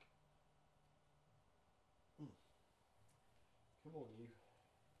 Come on, you.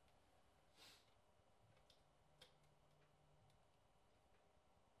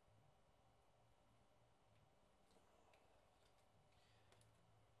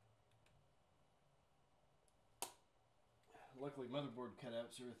 Luckily, motherboard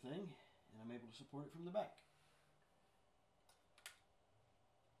cutouts are a thing, and I'm able to support it from the back.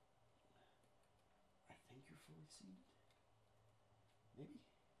 I think you're fully seated. Maybe.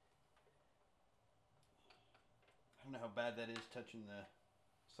 I don't know how bad that is touching the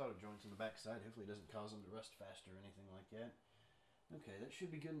solder joints on the back side. Hopefully it doesn't cause them to rust faster or anything like that. Okay, that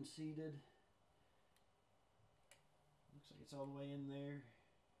should be good and seated. Looks like it's all the way in there.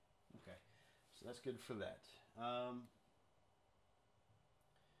 Okay, so that's good for that.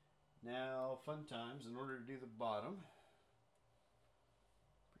 Now, fun times. In order to do the bottom,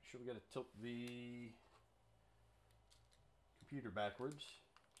 pretty sure we got to tilt the computer backwards.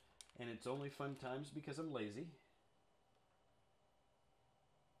 And it's only fun times because I'm lazy.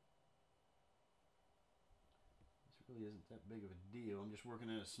 This really isn't that big of a deal. I'm just working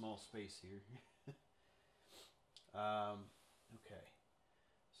in a small space here. Okay.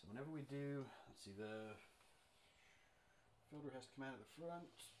 So whenever we do, let's see, the filter has to come out of the front.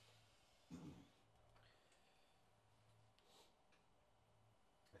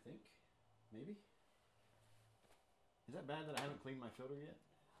 I think, maybe. Is that bad that I haven't cleaned my filter yet?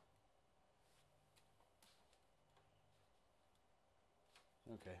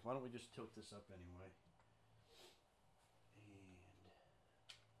 Okay, why don't we just tilt this up anyway?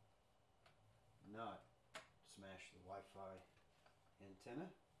 And not smash the Wi-Fi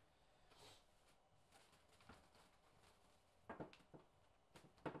antenna.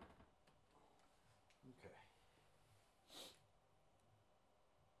 Okay.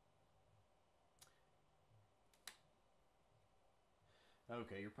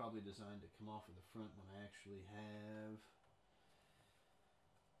 Okay, you're probably designed to come off of the front when I actually have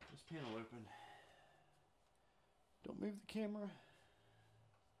this panel open. Don't move the camera.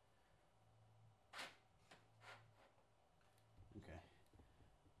 Okay.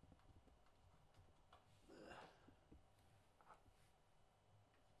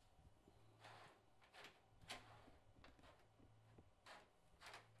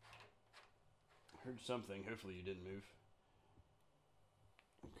 I heard something. Hopefully you didn't move.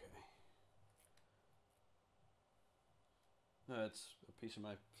 Okay. No, that's a piece of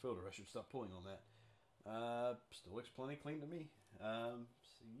my filter. I should stop pulling on that. Still looks plenty clean to me. So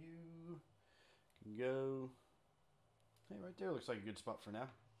you can go. Hey, right there looks like a good spot for now.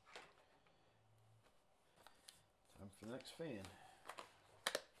 Time for the next fan.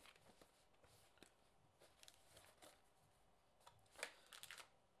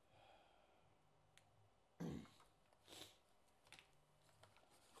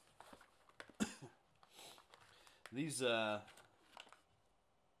 These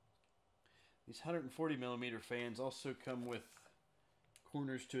 140 millimeter fans also come with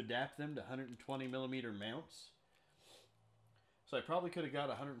corners to adapt them to 120 millimeter mounts. So I probably could have got a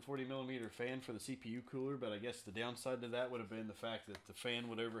 140 millimeter fan for the CPU cooler, but I guess the downside to that would have been the fact that the fan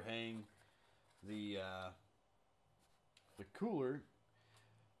would overhang the cooler.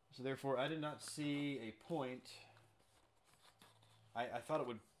 So therefore, I did not see a point. I thought it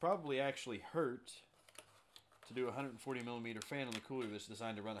would probably actually hurt to do a 140 millimeter fan on the cooler that's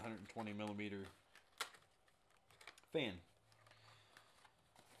designed to run a 120 millimeter fan.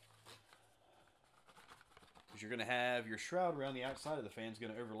 Because you're going to have your shroud around the outside of the fan is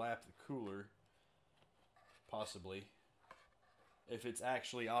going to overlap the cooler, possibly, if it's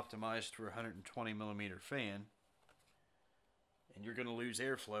actually optimized for a 120 millimeter fan. And you're going to lose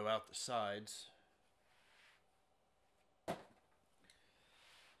airflow out the sides.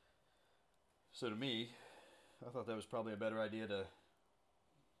 So to me, I thought that was probably a better idea to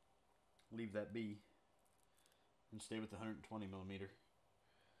leave that be and stay with the 120 millimeter.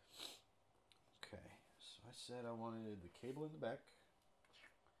 Okay, so I said I wanted the cable in the back.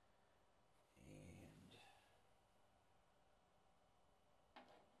 And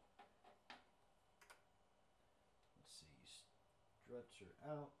let's see, struts are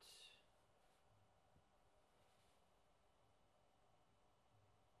out.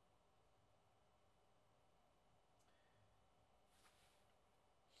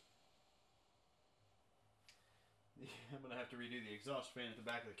 I'm going to have to redo the exhaust fan at the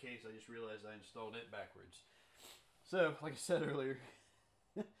back of the case. I just realized I installed it backwards. So, like I said earlier,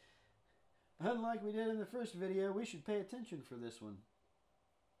 unlike we did in the first video, we should pay attention for this one.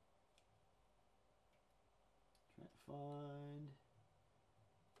 Try to find...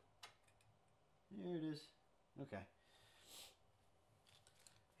 There it is. Okay.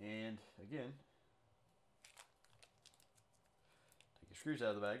 And, again, take your screws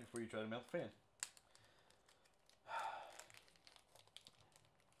out of the bag before you try to mount the fan.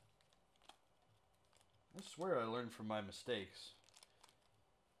 I swear I learned from my mistakes.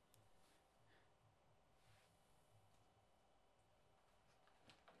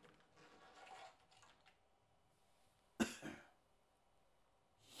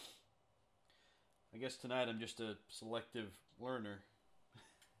 I guess tonight I'm just a selective learner.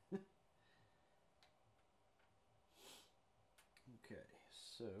 Okay,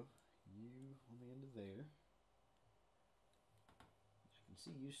 so you on the end of there. I can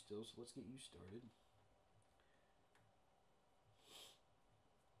see you still, so let's get you started.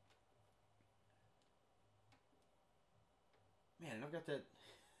 Man, I've got that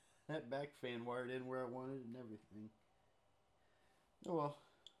back fan wired in where I wanted and everything. Oh well.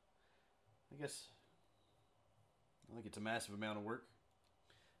 I guess I think it's a massive amount of work.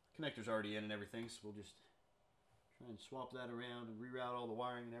 Connector's already in and everything, so we'll just try and swap that around and reroute all the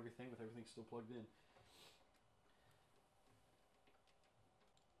wiring and everything with everything still plugged in.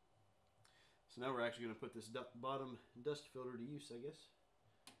 So now we're actually going to put this bottom dust filter to use, I guess.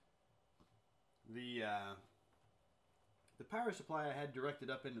 The power supply I had directed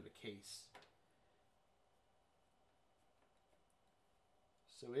up into the case.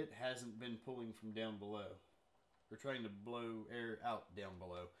 So it hasn't been pulling from down below. We're trying to blow air out down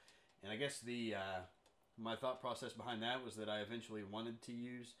below. And I guess my thought process behind that was that I eventually wanted to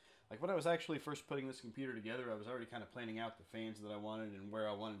use... Like when I was actually first putting this computer together, I was already kind of planning out the fans that I wanted and where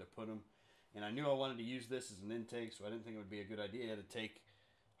I wanted to put them. And I knew I wanted to use this as an intake, so I didn't think it would be a good idea to take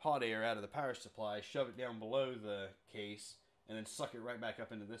hot air out of the power supply, shove it down below the case, and then suck it right back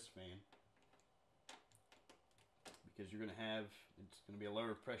up into this fan. Because you're going to have, it's going to be a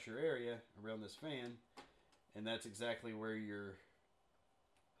lower pressure area around this fan, and that's exactly where your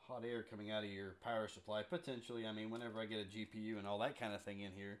hot air coming out of your power supply, potentially. I mean, whenever I get a GPU and all that kind of thing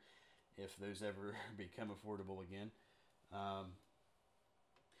in here, if those ever become affordable again. Now,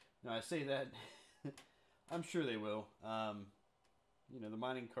 I say that, I'm sure they will. You know, the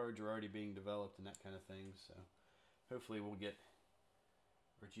mining cards are already being developed and that kind of thing, so hopefully we'll get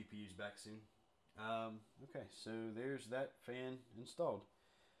our GPUs back soon. Okay, so there's that fan installed.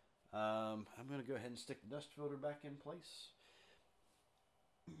 I'm going to go ahead and stick the dust filter back in place.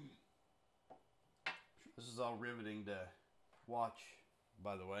 This is all riveting to watch,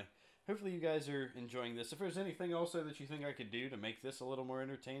 by the way. Hopefully you guys are enjoying this. If there's anything also that you think I could do to make this a little more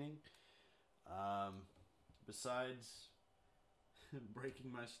entertaining, besides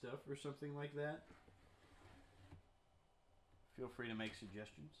breaking my stuff or something like that, feel free to make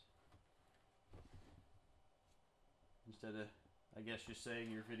suggestions. Instead of, I guess, just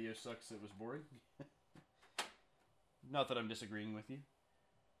saying your video sucks, it was boring. Not that I'm disagreeing with you.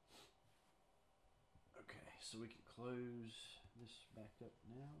 Okay, so we can close this back up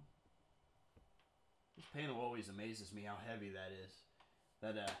now. This panel always amazes me how heavy that is.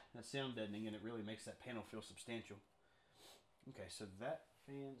 That sound deadening, and it really makes that panel feel substantial. Okay, so that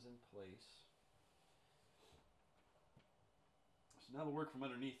fan's in place. So now the work from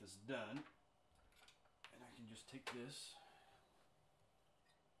underneath is done. And I can just take this,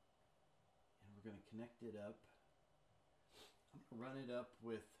 and we're going to connect it up. I'm going to run it up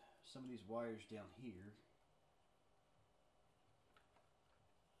with some of these wires down here.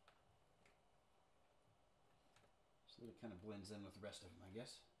 So that it kind of blends in with the rest of them, I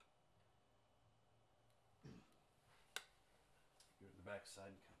guess. Go to the back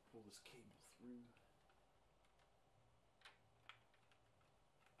side and kind of pull this cable through.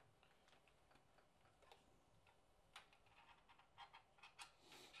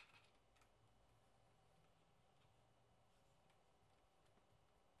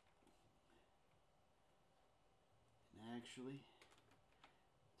 And actually,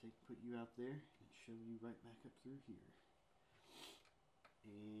 put you out there and show you right back up through here.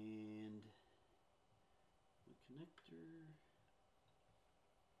 And the connector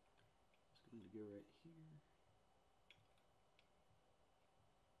is going to go right here.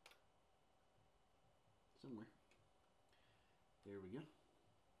 Somewhere. There we go.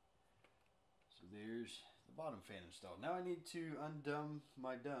 So there's the bottom fan installed. Now I need to undumb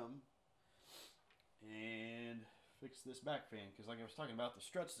my dumb and fix this back fan, because like I was talking about, the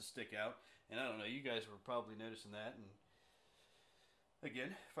struts to stick out, and I don't know, you guys were probably noticing that, and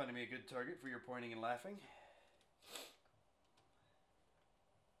again, finding me a good target for your pointing and laughing.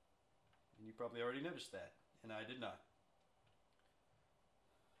 And you probably already noticed that, and I did not.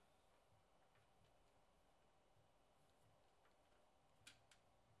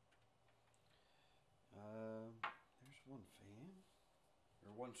 There's one fan,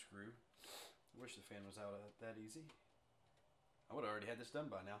 or one screw. I wish the fan was out that easy. I would have already had this done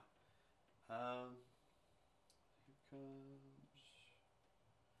by now. Here comes.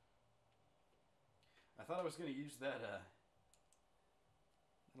 I thought I was going to use that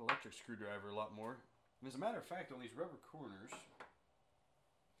an electric screwdriver a lot more. And as a matter of fact, on these rubber corners,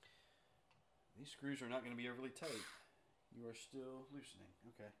 these screws are not going to be overly tight. You are still loosening.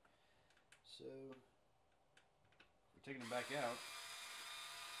 Okay. So, we're taking them back out.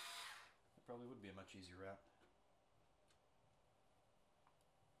 That probably would be a much easier route.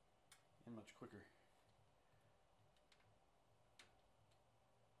 And much quicker.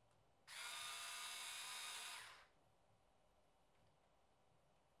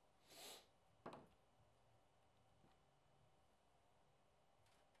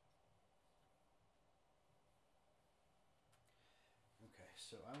 Okay,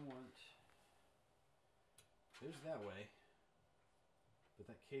 so I want, there's that way, but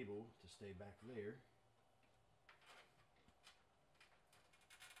that cable to stay back there.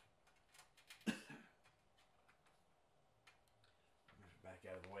 Back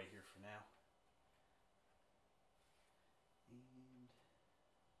out of the way here for now. And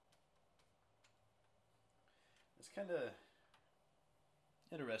it's kind of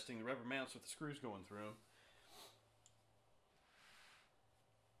interesting, the rubber mounts with the screws going through them.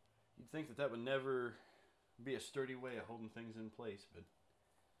 You'd think that that would never be a sturdy way of holding things in place, but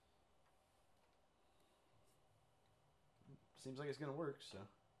it seems like it's going to work, so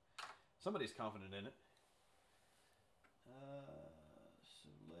somebody's confident in it. So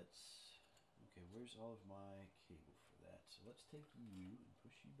let's, okay, where's all of my cable for that? So let's take you and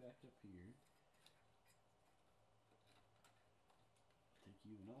push you back up here. Take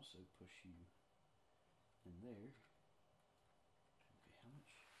you and also push you in there. Okay, how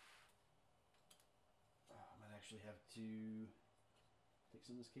much? Oh, I might actually have to take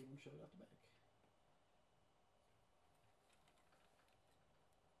some of this cable and shove it out the back.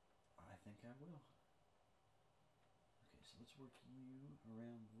 I think I will. Okay, so let's work you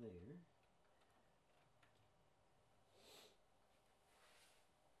around there.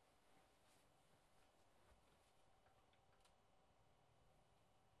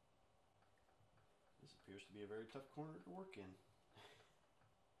 This appears to be a very tough corner to work in.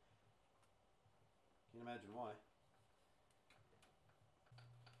 Can't imagine why.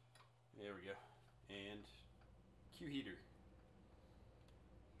 There we go. And Q heater.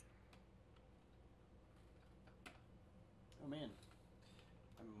 Oh man,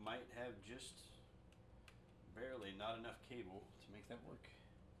 I might have just barely not enough cable to make that work.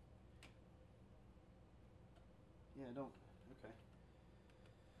 Yeah, I don't. Okay.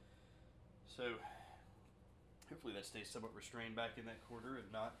 So, hopefully that stays somewhat restrained back in that quarter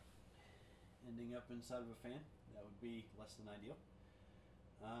and not ending up inside of a fan. That would be less than ideal.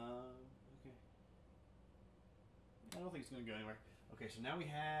 Okay. I don't think it's going to go anywhere. Okay, so now we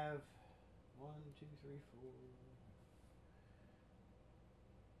have 1, 2, 3,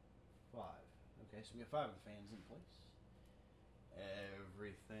 4, 5. Okay, so we have 5 of the fans in place.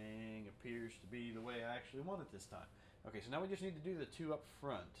 Everything appears to be the way I actually want it this time. Okay, so now we just need to do the 2 up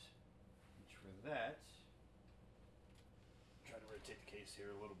front. Which for that, try to rotate the case here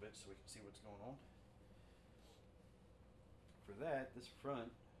a little bit so we can see what's going on. For that, this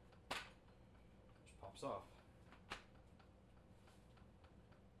front just pops off.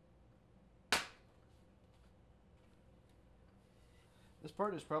 This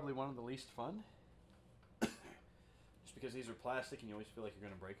part is probably one of the least fun. Just because these are plastic and you always feel like you're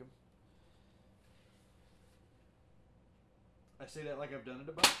going to break them. I say that like I've done it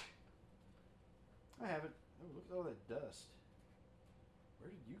a bunch. I haven't. Oh, look at all that dust. Where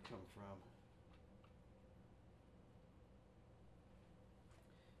did you come from?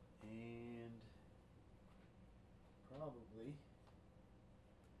 And probably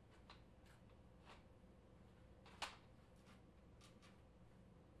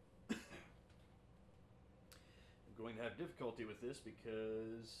I'm going to have difficulty with this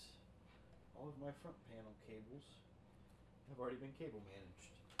because all of my front panel cables have already been cable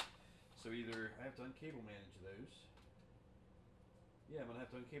managed. So either I have to uncable manage those. Yeah, I'm going to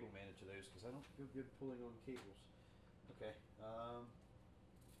have to uncable manage those because I don't feel good pulling on cables. Okay,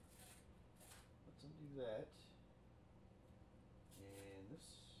 let's undo that. And this,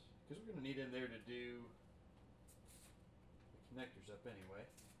 because we're going to need in there to do the connectors up anyway.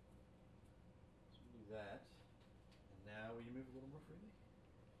 So we'll do that. And now will you move a little more freely?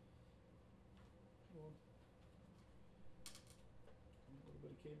 Come on. A little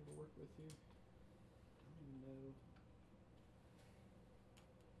bit of cable to work with here. I don't even know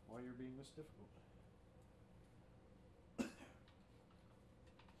why you're being this difficult.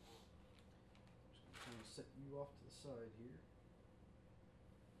 Just going to kind of set you off to the side here.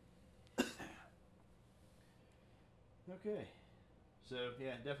 Okay, so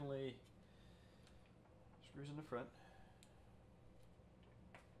yeah, definitely screws in the front.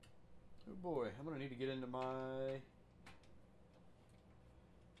 Oh boy, I'm going to need to get into my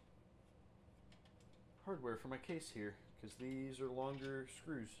hardware for my case here because these are longer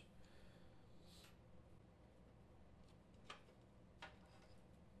screws.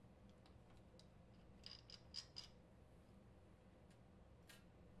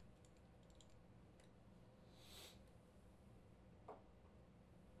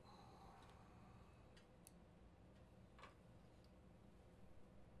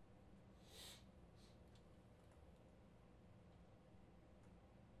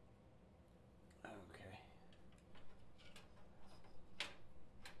 Okay.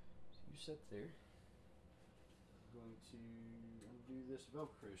 So you sit there. I'm going to undo this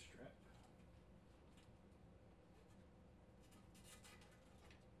Velcro strap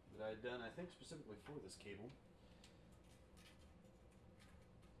that I had done, I think, specifically for this cable.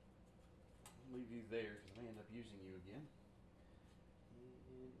 I'll leave you there because I may end up using you again.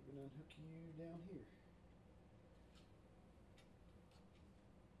 And we're going to unhook you down here.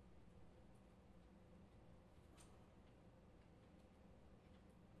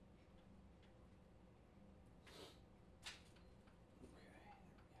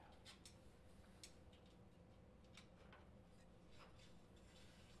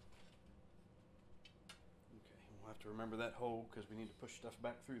 We'll have to remember that hole because we need to push stuff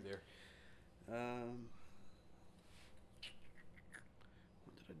back through there.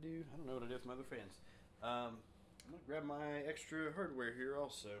 What did I do? I don't know what I did with my other fans. I'm going to grab my extra hardware here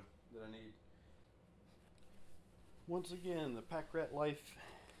also that I need. Once again, the pack rat life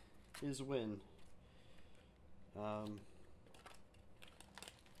is a win.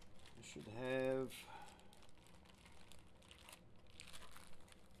 should have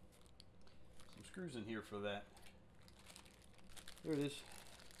some screws in here for that. There it is.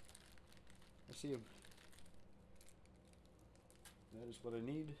 I see them. That is what I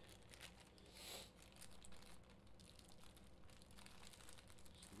need.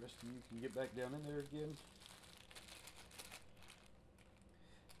 So the rest of you can get back down in there again.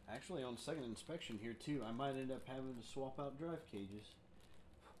 Actually, on second inspection here too, I might end up having to swap out drive cages.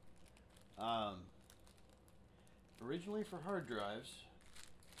 Originally for hard drives,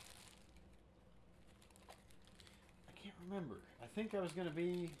 I can't remember. I think I was going to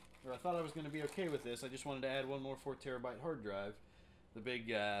be, or I thought I was going to be okay with this. I just wanted to add one more 4 terabyte hard drive, the big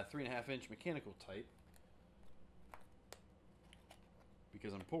 3.5 inch mechanical type,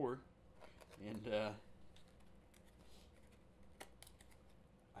 because I'm poor, and I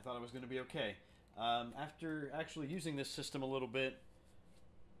thought I was going to be okay. After actually using this system a little bit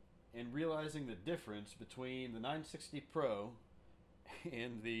and realizing the difference between the 960 Pro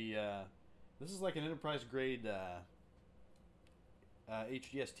and the this is like an enterprise grade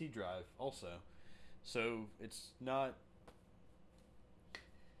HDST drive also, so it's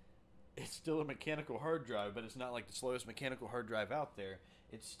still a mechanical hard drive, but it's not like the slowest mechanical hard drive out there.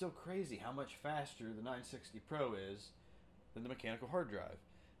 It's still crazy how much faster the 960 Pro is than the mechanical hard drive.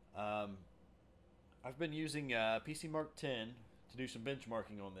 I've been using PC Mark 10 to do some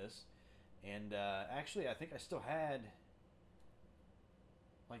benchmarking on this, and actually I think I still had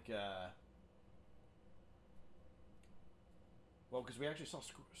like well, because we actually saw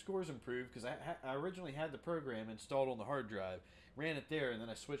scores improve, because I originally had the program installed on the hard drive, ran it there, and then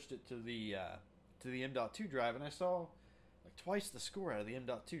I switched it to the M.2 drive, and I saw like twice the score out of the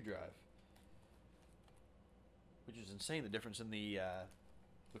M.2 drive, which is insane, the difference in the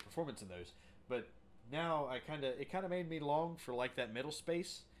performance in those. But now it kind of made me long for like that middle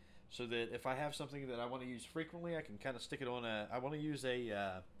space, so that if I have something that I want to use frequently, I can kind of stick it on I want to use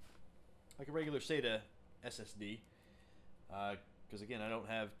like a regular SATA SSD, because again, I don't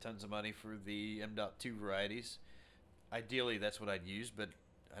have tons of money for the M.2 varieties. Ideally, that's what I'd use, but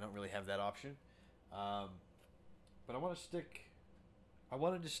I don't really have that option. But I wanted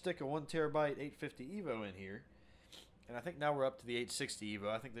to stick a 1 terabyte 850 Evo in here, and I think now we're up to the 860 Evo.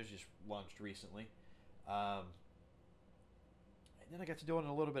 I think those just launched recently. And then I got to doing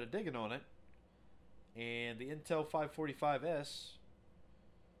a little bit of digging on it, and the Intel 545S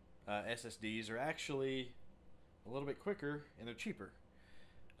SSDs are actually a little bit quicker, and they're cheaper.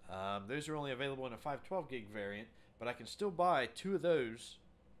 Those are only available in a 512 gig variant, but I can still buy 2 of those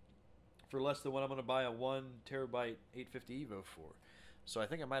for less than what I'm going to buy a 1 terabyte 850 Evo for. So I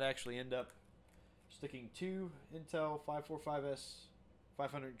think I might actually end up sticking 2 Intel 545S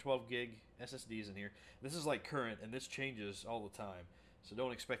 512 gig SSDs in here. This is like current, and this changes all the time, so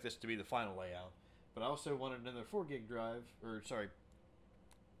don't expect this to be the final layout. But I also wanted another 4 gig drive, or sorry,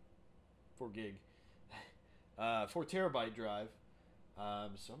 4 gig 4 terabyte drive.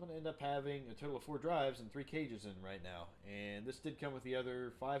 So I'm going to end up having a total of 4 drives and 3 cages in right now. And this did come with the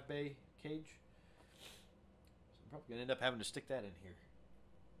other 5 bay cage, so I'm probably going to end up having to stick that in here.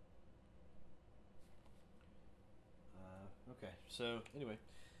 Okay, so anyway,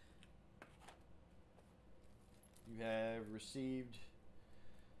 you have received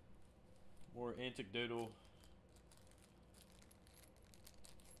more anecdotal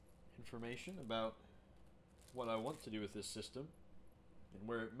information about what I want to do with this system and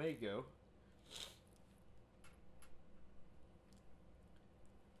where it may go.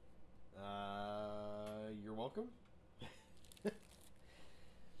 You're welcome.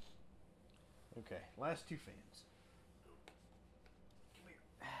 Okay, last 2 fans. Come here.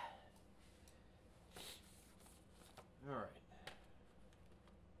 All right.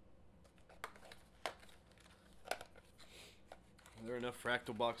 Are there enough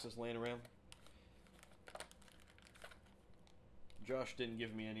fractal boxes laying around? Josh didn't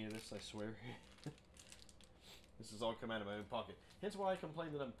give me any of this, I swear. This has all come out of my own pocket. Hence why I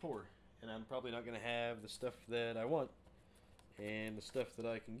complain that I'm poor, and I'm probably not going to have the stuff that I want, and the stuff that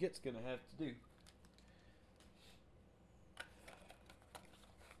I can get's going to have to do.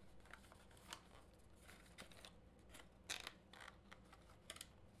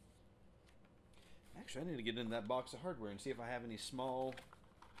 Actually, I need to get into that box of hardware and see if I have any small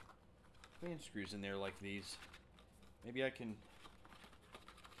fan screws in there like these. Maybe I can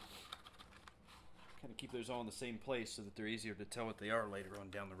kind of keep those all in the same place so that they're easier to tell what they are later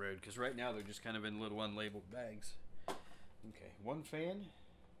on down the road, because right now they're just kind of in little unlabeled bags. Okay, 1 fan.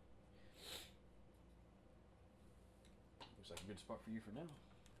 Looks like a good spot for you for now.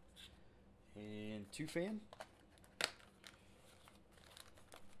 And 2 fan.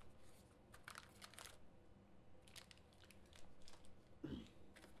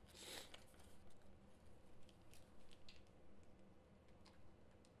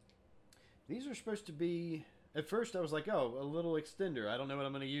 These are supposed to be. At first, I was like, oh, a little extender. I don't know what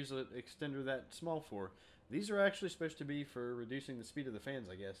I'm going to use an extender that small for. These are actually supposed to be for reducing the speed of the fans,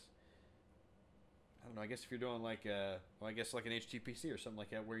 I guess. I don't know. I guess if you're doing like well, I guess like an HTPC or something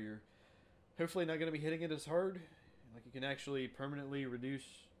like that, where you're hopefully not going to be hitting it as hard, like you can actually permanently reduce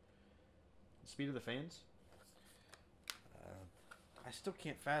the speed of the fans. I still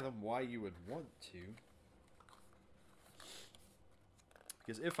can't fathom why you would want to.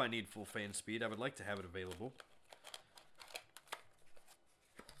 Because if I need full fan speed, I would like to have it available.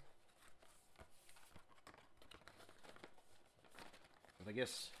 But I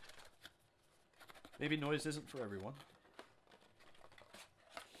guess maybe noise isn't for everyone.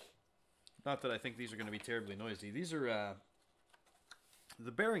 Not that I think these are going to be terribly noisy. These are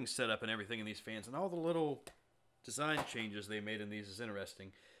the bearing setup and everything in these fans, and all the little design changes they made in these is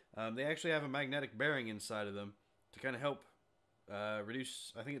interesting. They actually have a magnetic bearing inside of them to kind of help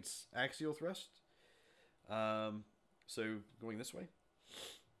reduce, I think it's axial thrust. So going this way.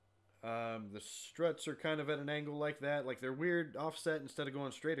 The struts are kind of at an angle like that. Like they're weird offset. Instead of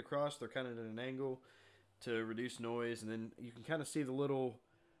going straight across, they're kind of at an angle to reduce noise. And then you can kind of see the little,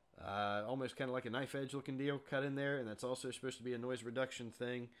 almost kind of like a knife edge looking deal cut in there. And that's also supposed to be a noise reduction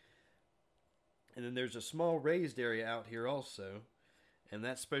thing. And then there's a small raised area out here also. And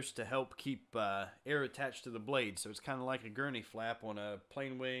that's supposed to help keep air attached to the blade. So it's kind of like a gurney flap on a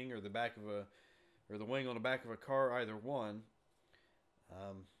plane wing or the back of a, or the wing on the back of a car, either one.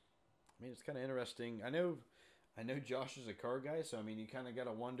 I mean, it's kind of interesting. I know Josh is a car guy, so I mean, you kind of got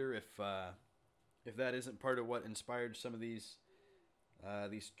to wonder if that isn't part of what inspired some of these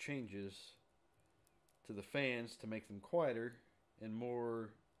changes to the fans to make them quieter and more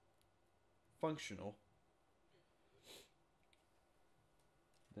functional.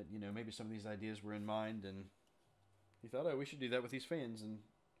 That, you know, maybe some of these ideas were in mind, and he thought, oh, we should do that with these fans, and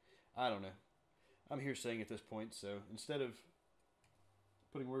I don't know. I'm here saying at this point, so instead of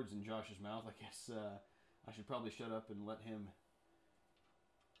putting words in Josh's mouth, I guess I should probably shut up and let him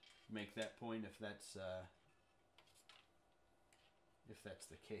make that point if that's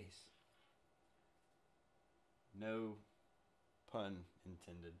the case. No pun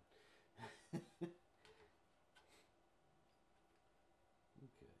intended.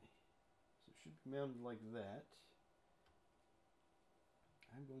 Okay, so it should be mounted like that.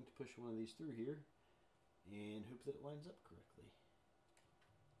 I'm going to push one of these through here and hope that it lines up correctly.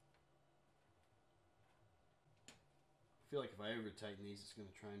 I feel like if I over tighten these, it's going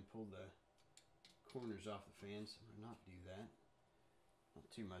to try and pull the corners off the fans. I'm going to not do that. Not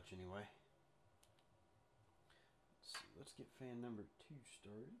too much anyway. Let's see. Let's get fan number 2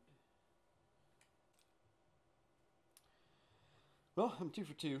 started. Well, I'm 2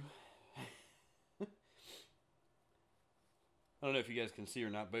 for 2. I don't know if you guys can see or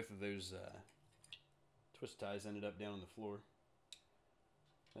not. Both of those twist ties ended up down on the floor.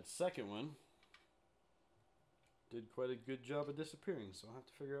 That second one did quite a good job of disappearing, so I'll have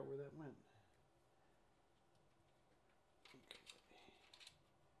to figure out where that went. Okay.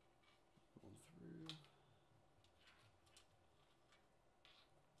 Going through.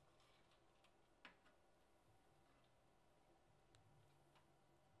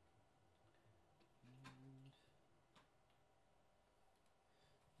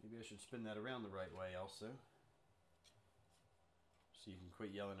 Maybe I should spin that around the right way also. So you can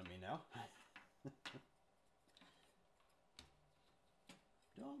quit yelling at me now.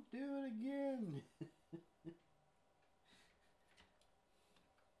 Don't do it again.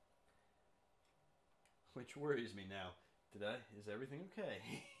 Which worries me now. Is everything okay?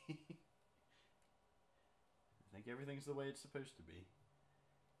 I think everything's the way it's supposed to be.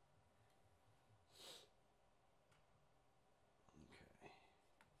 Okay.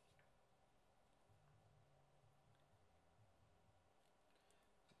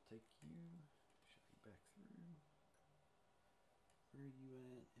 I'll take you, shove you back through. Where are you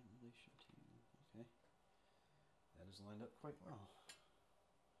at in relation to? Okay. That is lined up quite well.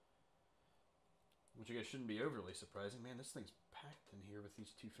 Which I guess shouldn't be overly surprising. Man, this thing's packed in here with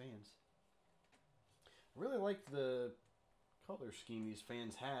these 2 fans. I really like the color scheme these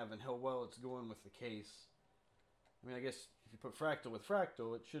fans have and how well it's going with the case. I mean, I guess if you put fractal with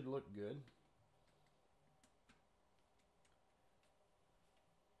fractal, it should look good.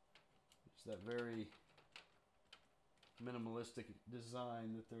 It's that very minimalistic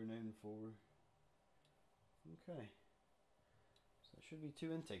design that they're known for. Okay. So that should be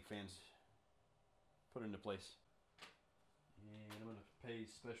 2 intake fans put into place. And I'm going to pay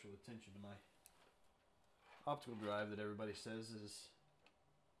special attention to my optical drive that everybody says is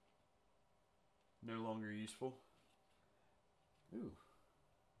no longer useful. Ooh.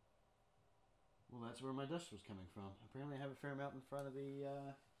 Well, that's where my dust was coming from. Apparently I have a fair amount in front of the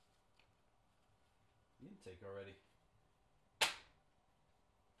intake already.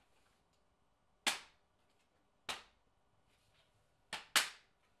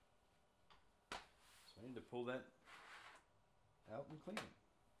 So I need to pull that out and clean it.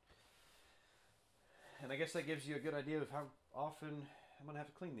 And I guess that gives you a good idea of how often I'm going to have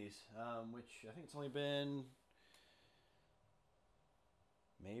to clean these, which I think it's only been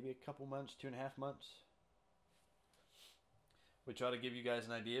maybe a couple months, 2.5 months. Which ought to give you guys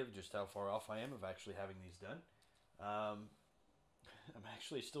an idea of just how far off I am of actually having these done. I'm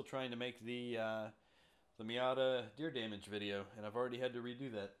actually still trying to make the Miata deer damage video, and I've already had to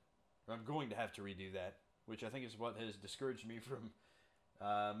redo that. Or I'm going to have to redo that, which I think is what has discouraged me from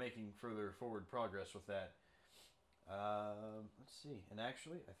making further forward progress with that. Let's see. And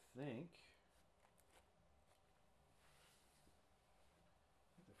actually, I think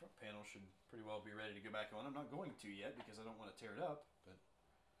the front panel should pretty well be ready to go back on. I'm not going to yet because I don't want to tear it up, but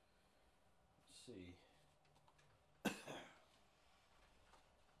let's see. Okay,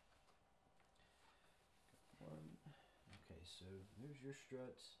 so there's your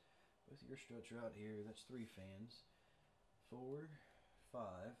struts. Both of your struts are out here. That's 3 fans. 4,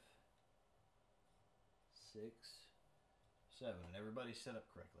 5, 6, 7. And everybody's set up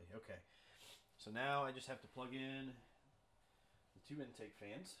correctly. Okay. So now I just have to plug in the 2 intake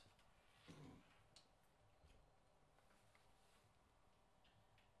fans.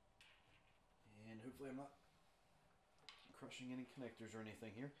 And hopefully I'm not crushing any connectors or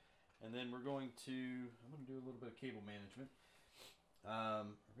anything here. And then I'm going to do a little bit of cable management.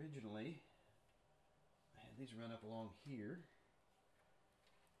 Originally, I had these run up along here.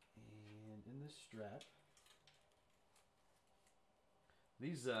 And in this strap,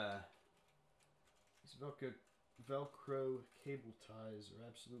 these Velcro cable ties are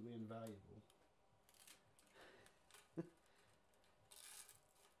absolutely invaluable.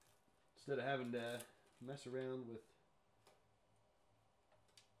 Instead of having to mess around with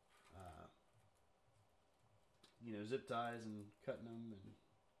zip ties and cutting them and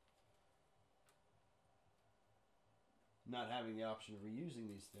not having the option of reusing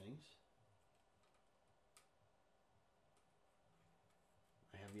these things,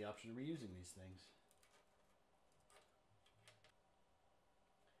 I have the option of reusing these things.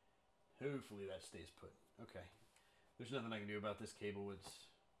 Hopefully that stays put. Okay. There's nothing I can do about this cable. It's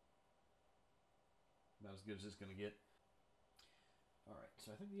about as good as it's going to get. Alright,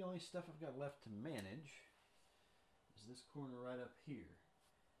 so I think the only stuff I've got left to manage is this corner right up here.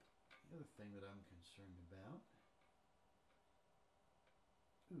 The other thing that I'm concerned about...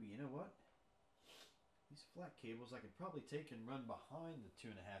 Ooh, you know what? These flat cables I could probably take and run behind the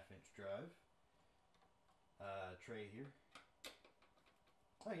 2.5-inch drive tray here.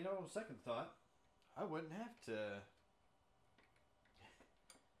 Oh, you know, second thought, I wouldn't have to...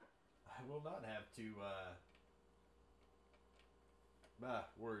 I will not have to...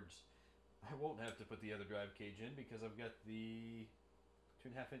 words. I won't have to put the other drive cage in because I've got the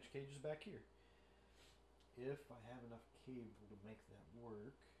 2.5-inch cages back here. If I have enough cable to make that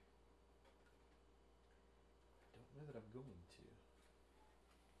work, I don't know that I'm going to.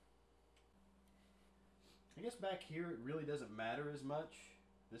 I guess back here it really doesn't matter as much.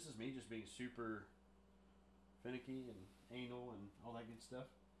 This is me just being super finicky and anal and all that good stuff.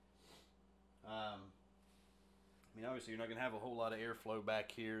 I mean, obviously you're not going to have a whole lot of airflow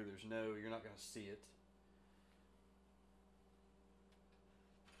back here. You're not going to see it.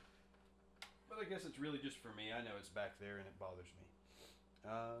 But I guess it's really just for me. I know it's back there and it bothers me.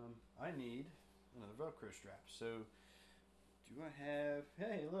 I need another Velcro strap. So, do I have...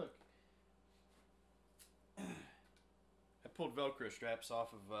 Hey, look. I pulled Velcro straps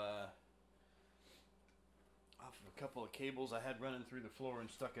off of a couple of cables I had running through the floor and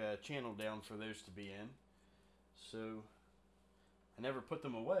stuck a channel down for those to be in. So I never put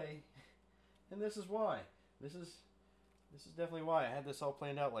them away, and this is why. This is definitely why I had this all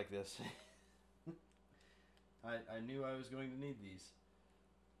planned out like this. I knew I was going to need these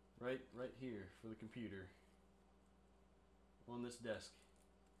right here for the computer on this desk.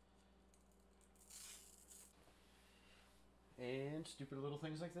 And stupid little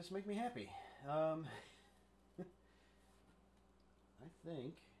things like this make me happy. I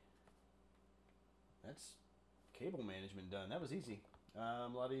think that's cable management done. That was easy. A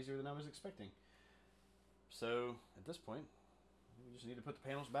lot easier than I was expecting. So at this point, we just need to put the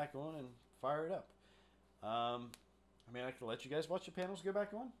panels back on and fire it up. I mean, I can let you guys watch the panels go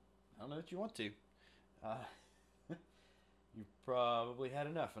back on. I don't know that you want to. You've probably had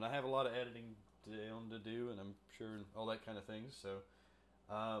enough, and I have a lot of editing down to do, and I'm sure all that kind of things. So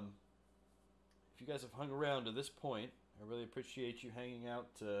if if you guys have hung around to this point, I really appreciate you hanging out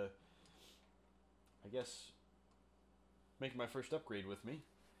to, I guess, make my first upgrade with me.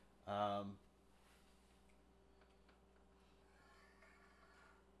 What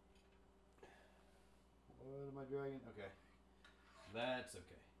am I dragging? Okay. That's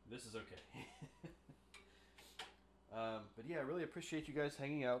okay. This is okay. But yeah, I really appreciate you guys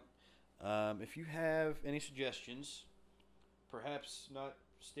hanging out. If you have any suggestions, perhaps not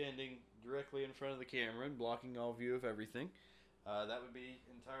standing directly in front of the camera and blocking all view of everything, that would be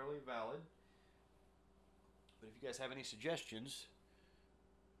entirely valid. But if you guys have any suggestions...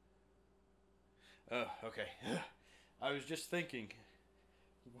 Oh, okay. I was just thinking,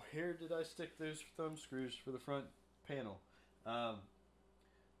 where did I stick those thumb screws for the front panel?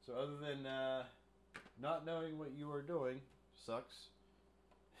 So other than not knowing what you are doing sucks.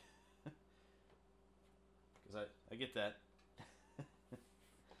 Because I get that.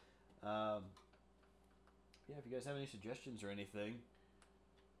 Yeah, if you guys have any suggestions or anything,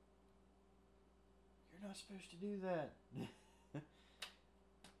 you're not supposed to do that.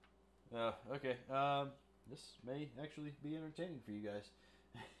 Okay. This may actually be entertaining for you guys.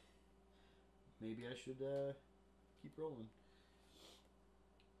 Maybe I should keep rolling.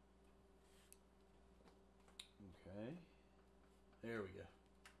 Okay. There we go.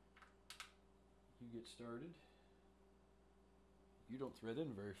 You get started. You don't thread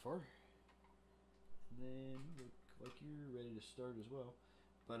in very far. And then you look like you're ready to start as well.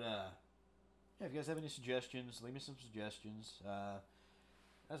 But yeah, if you guys have any suggestions, leave me some suggestions.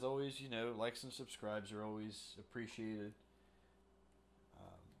 As always, you know, likes and subscribes are always appreciated.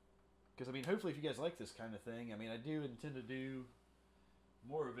 Because, I mean, hopefully if you guys like this kind of thing, I mean, I do intend to do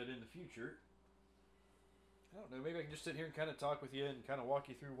more of it in the future. I don't know, maybe I can just sit here and kind of talk with you and kind of walk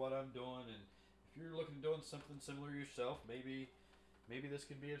you through what I'm doing. And if you're looking at doing something similar yourself, maybe this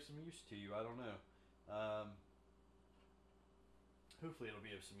can be of some use to you. I don't know. Hopefully it'll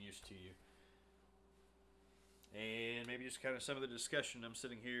be of some use to you. And maybe just kind of some of the discussion I'm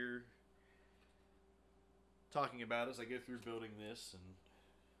sitting here talking about as I go through building this, and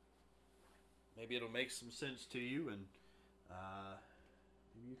maybe it'll make some sense to you, and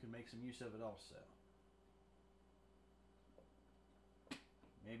maybe you can make some use of it also.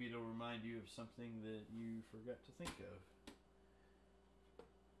 Maybe it'll remind you of something that you forgot to think of.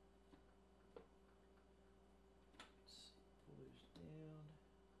 Let's pull those down.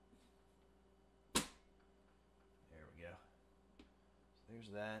 There we go. So there's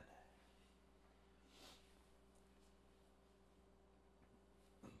that.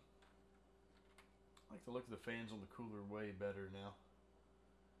 I like the look of the fans on the cooler way better now.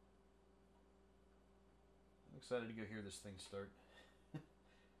 I'm excited to go hear this thing start.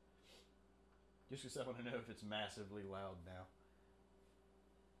 Just because I want to know if it's massively loud now.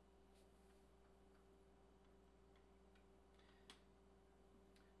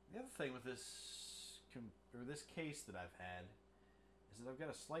 The other thing with this this case that I've had is that I've got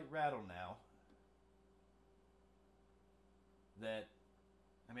a slight rattle now. That,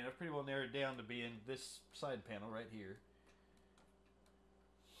 I mean, I've pretty well narrowed down to being this side panel right here.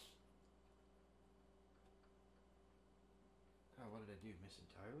 Oh, what did I do? Miss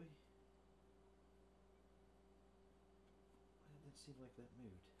entirely? Seemed like that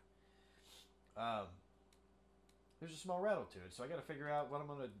moved. There's a small rattle to it, so I got to figure out what I'm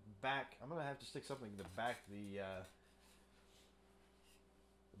going to back. I'm going to have to stick something to back the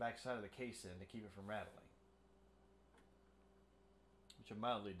back side of the case in to keep it from rattling, which I'm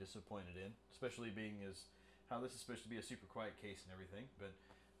mildly disappointed in, especially being as how this is supposed to be a super quiet case and everything. But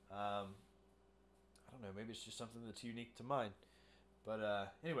I don't know. Maybe it's just something that's unique to mine. But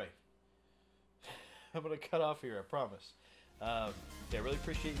anyway, I'm going to cut off here. I promise. Yeah, I really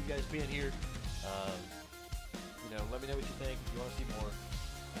appreciate you guys being here. You know, let me know what you think if you want to see more.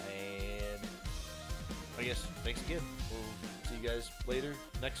 And I guess thanks again. We'll see you guys later.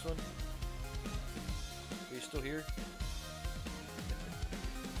 Next one. Are you still here?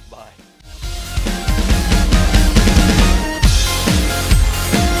 Bye.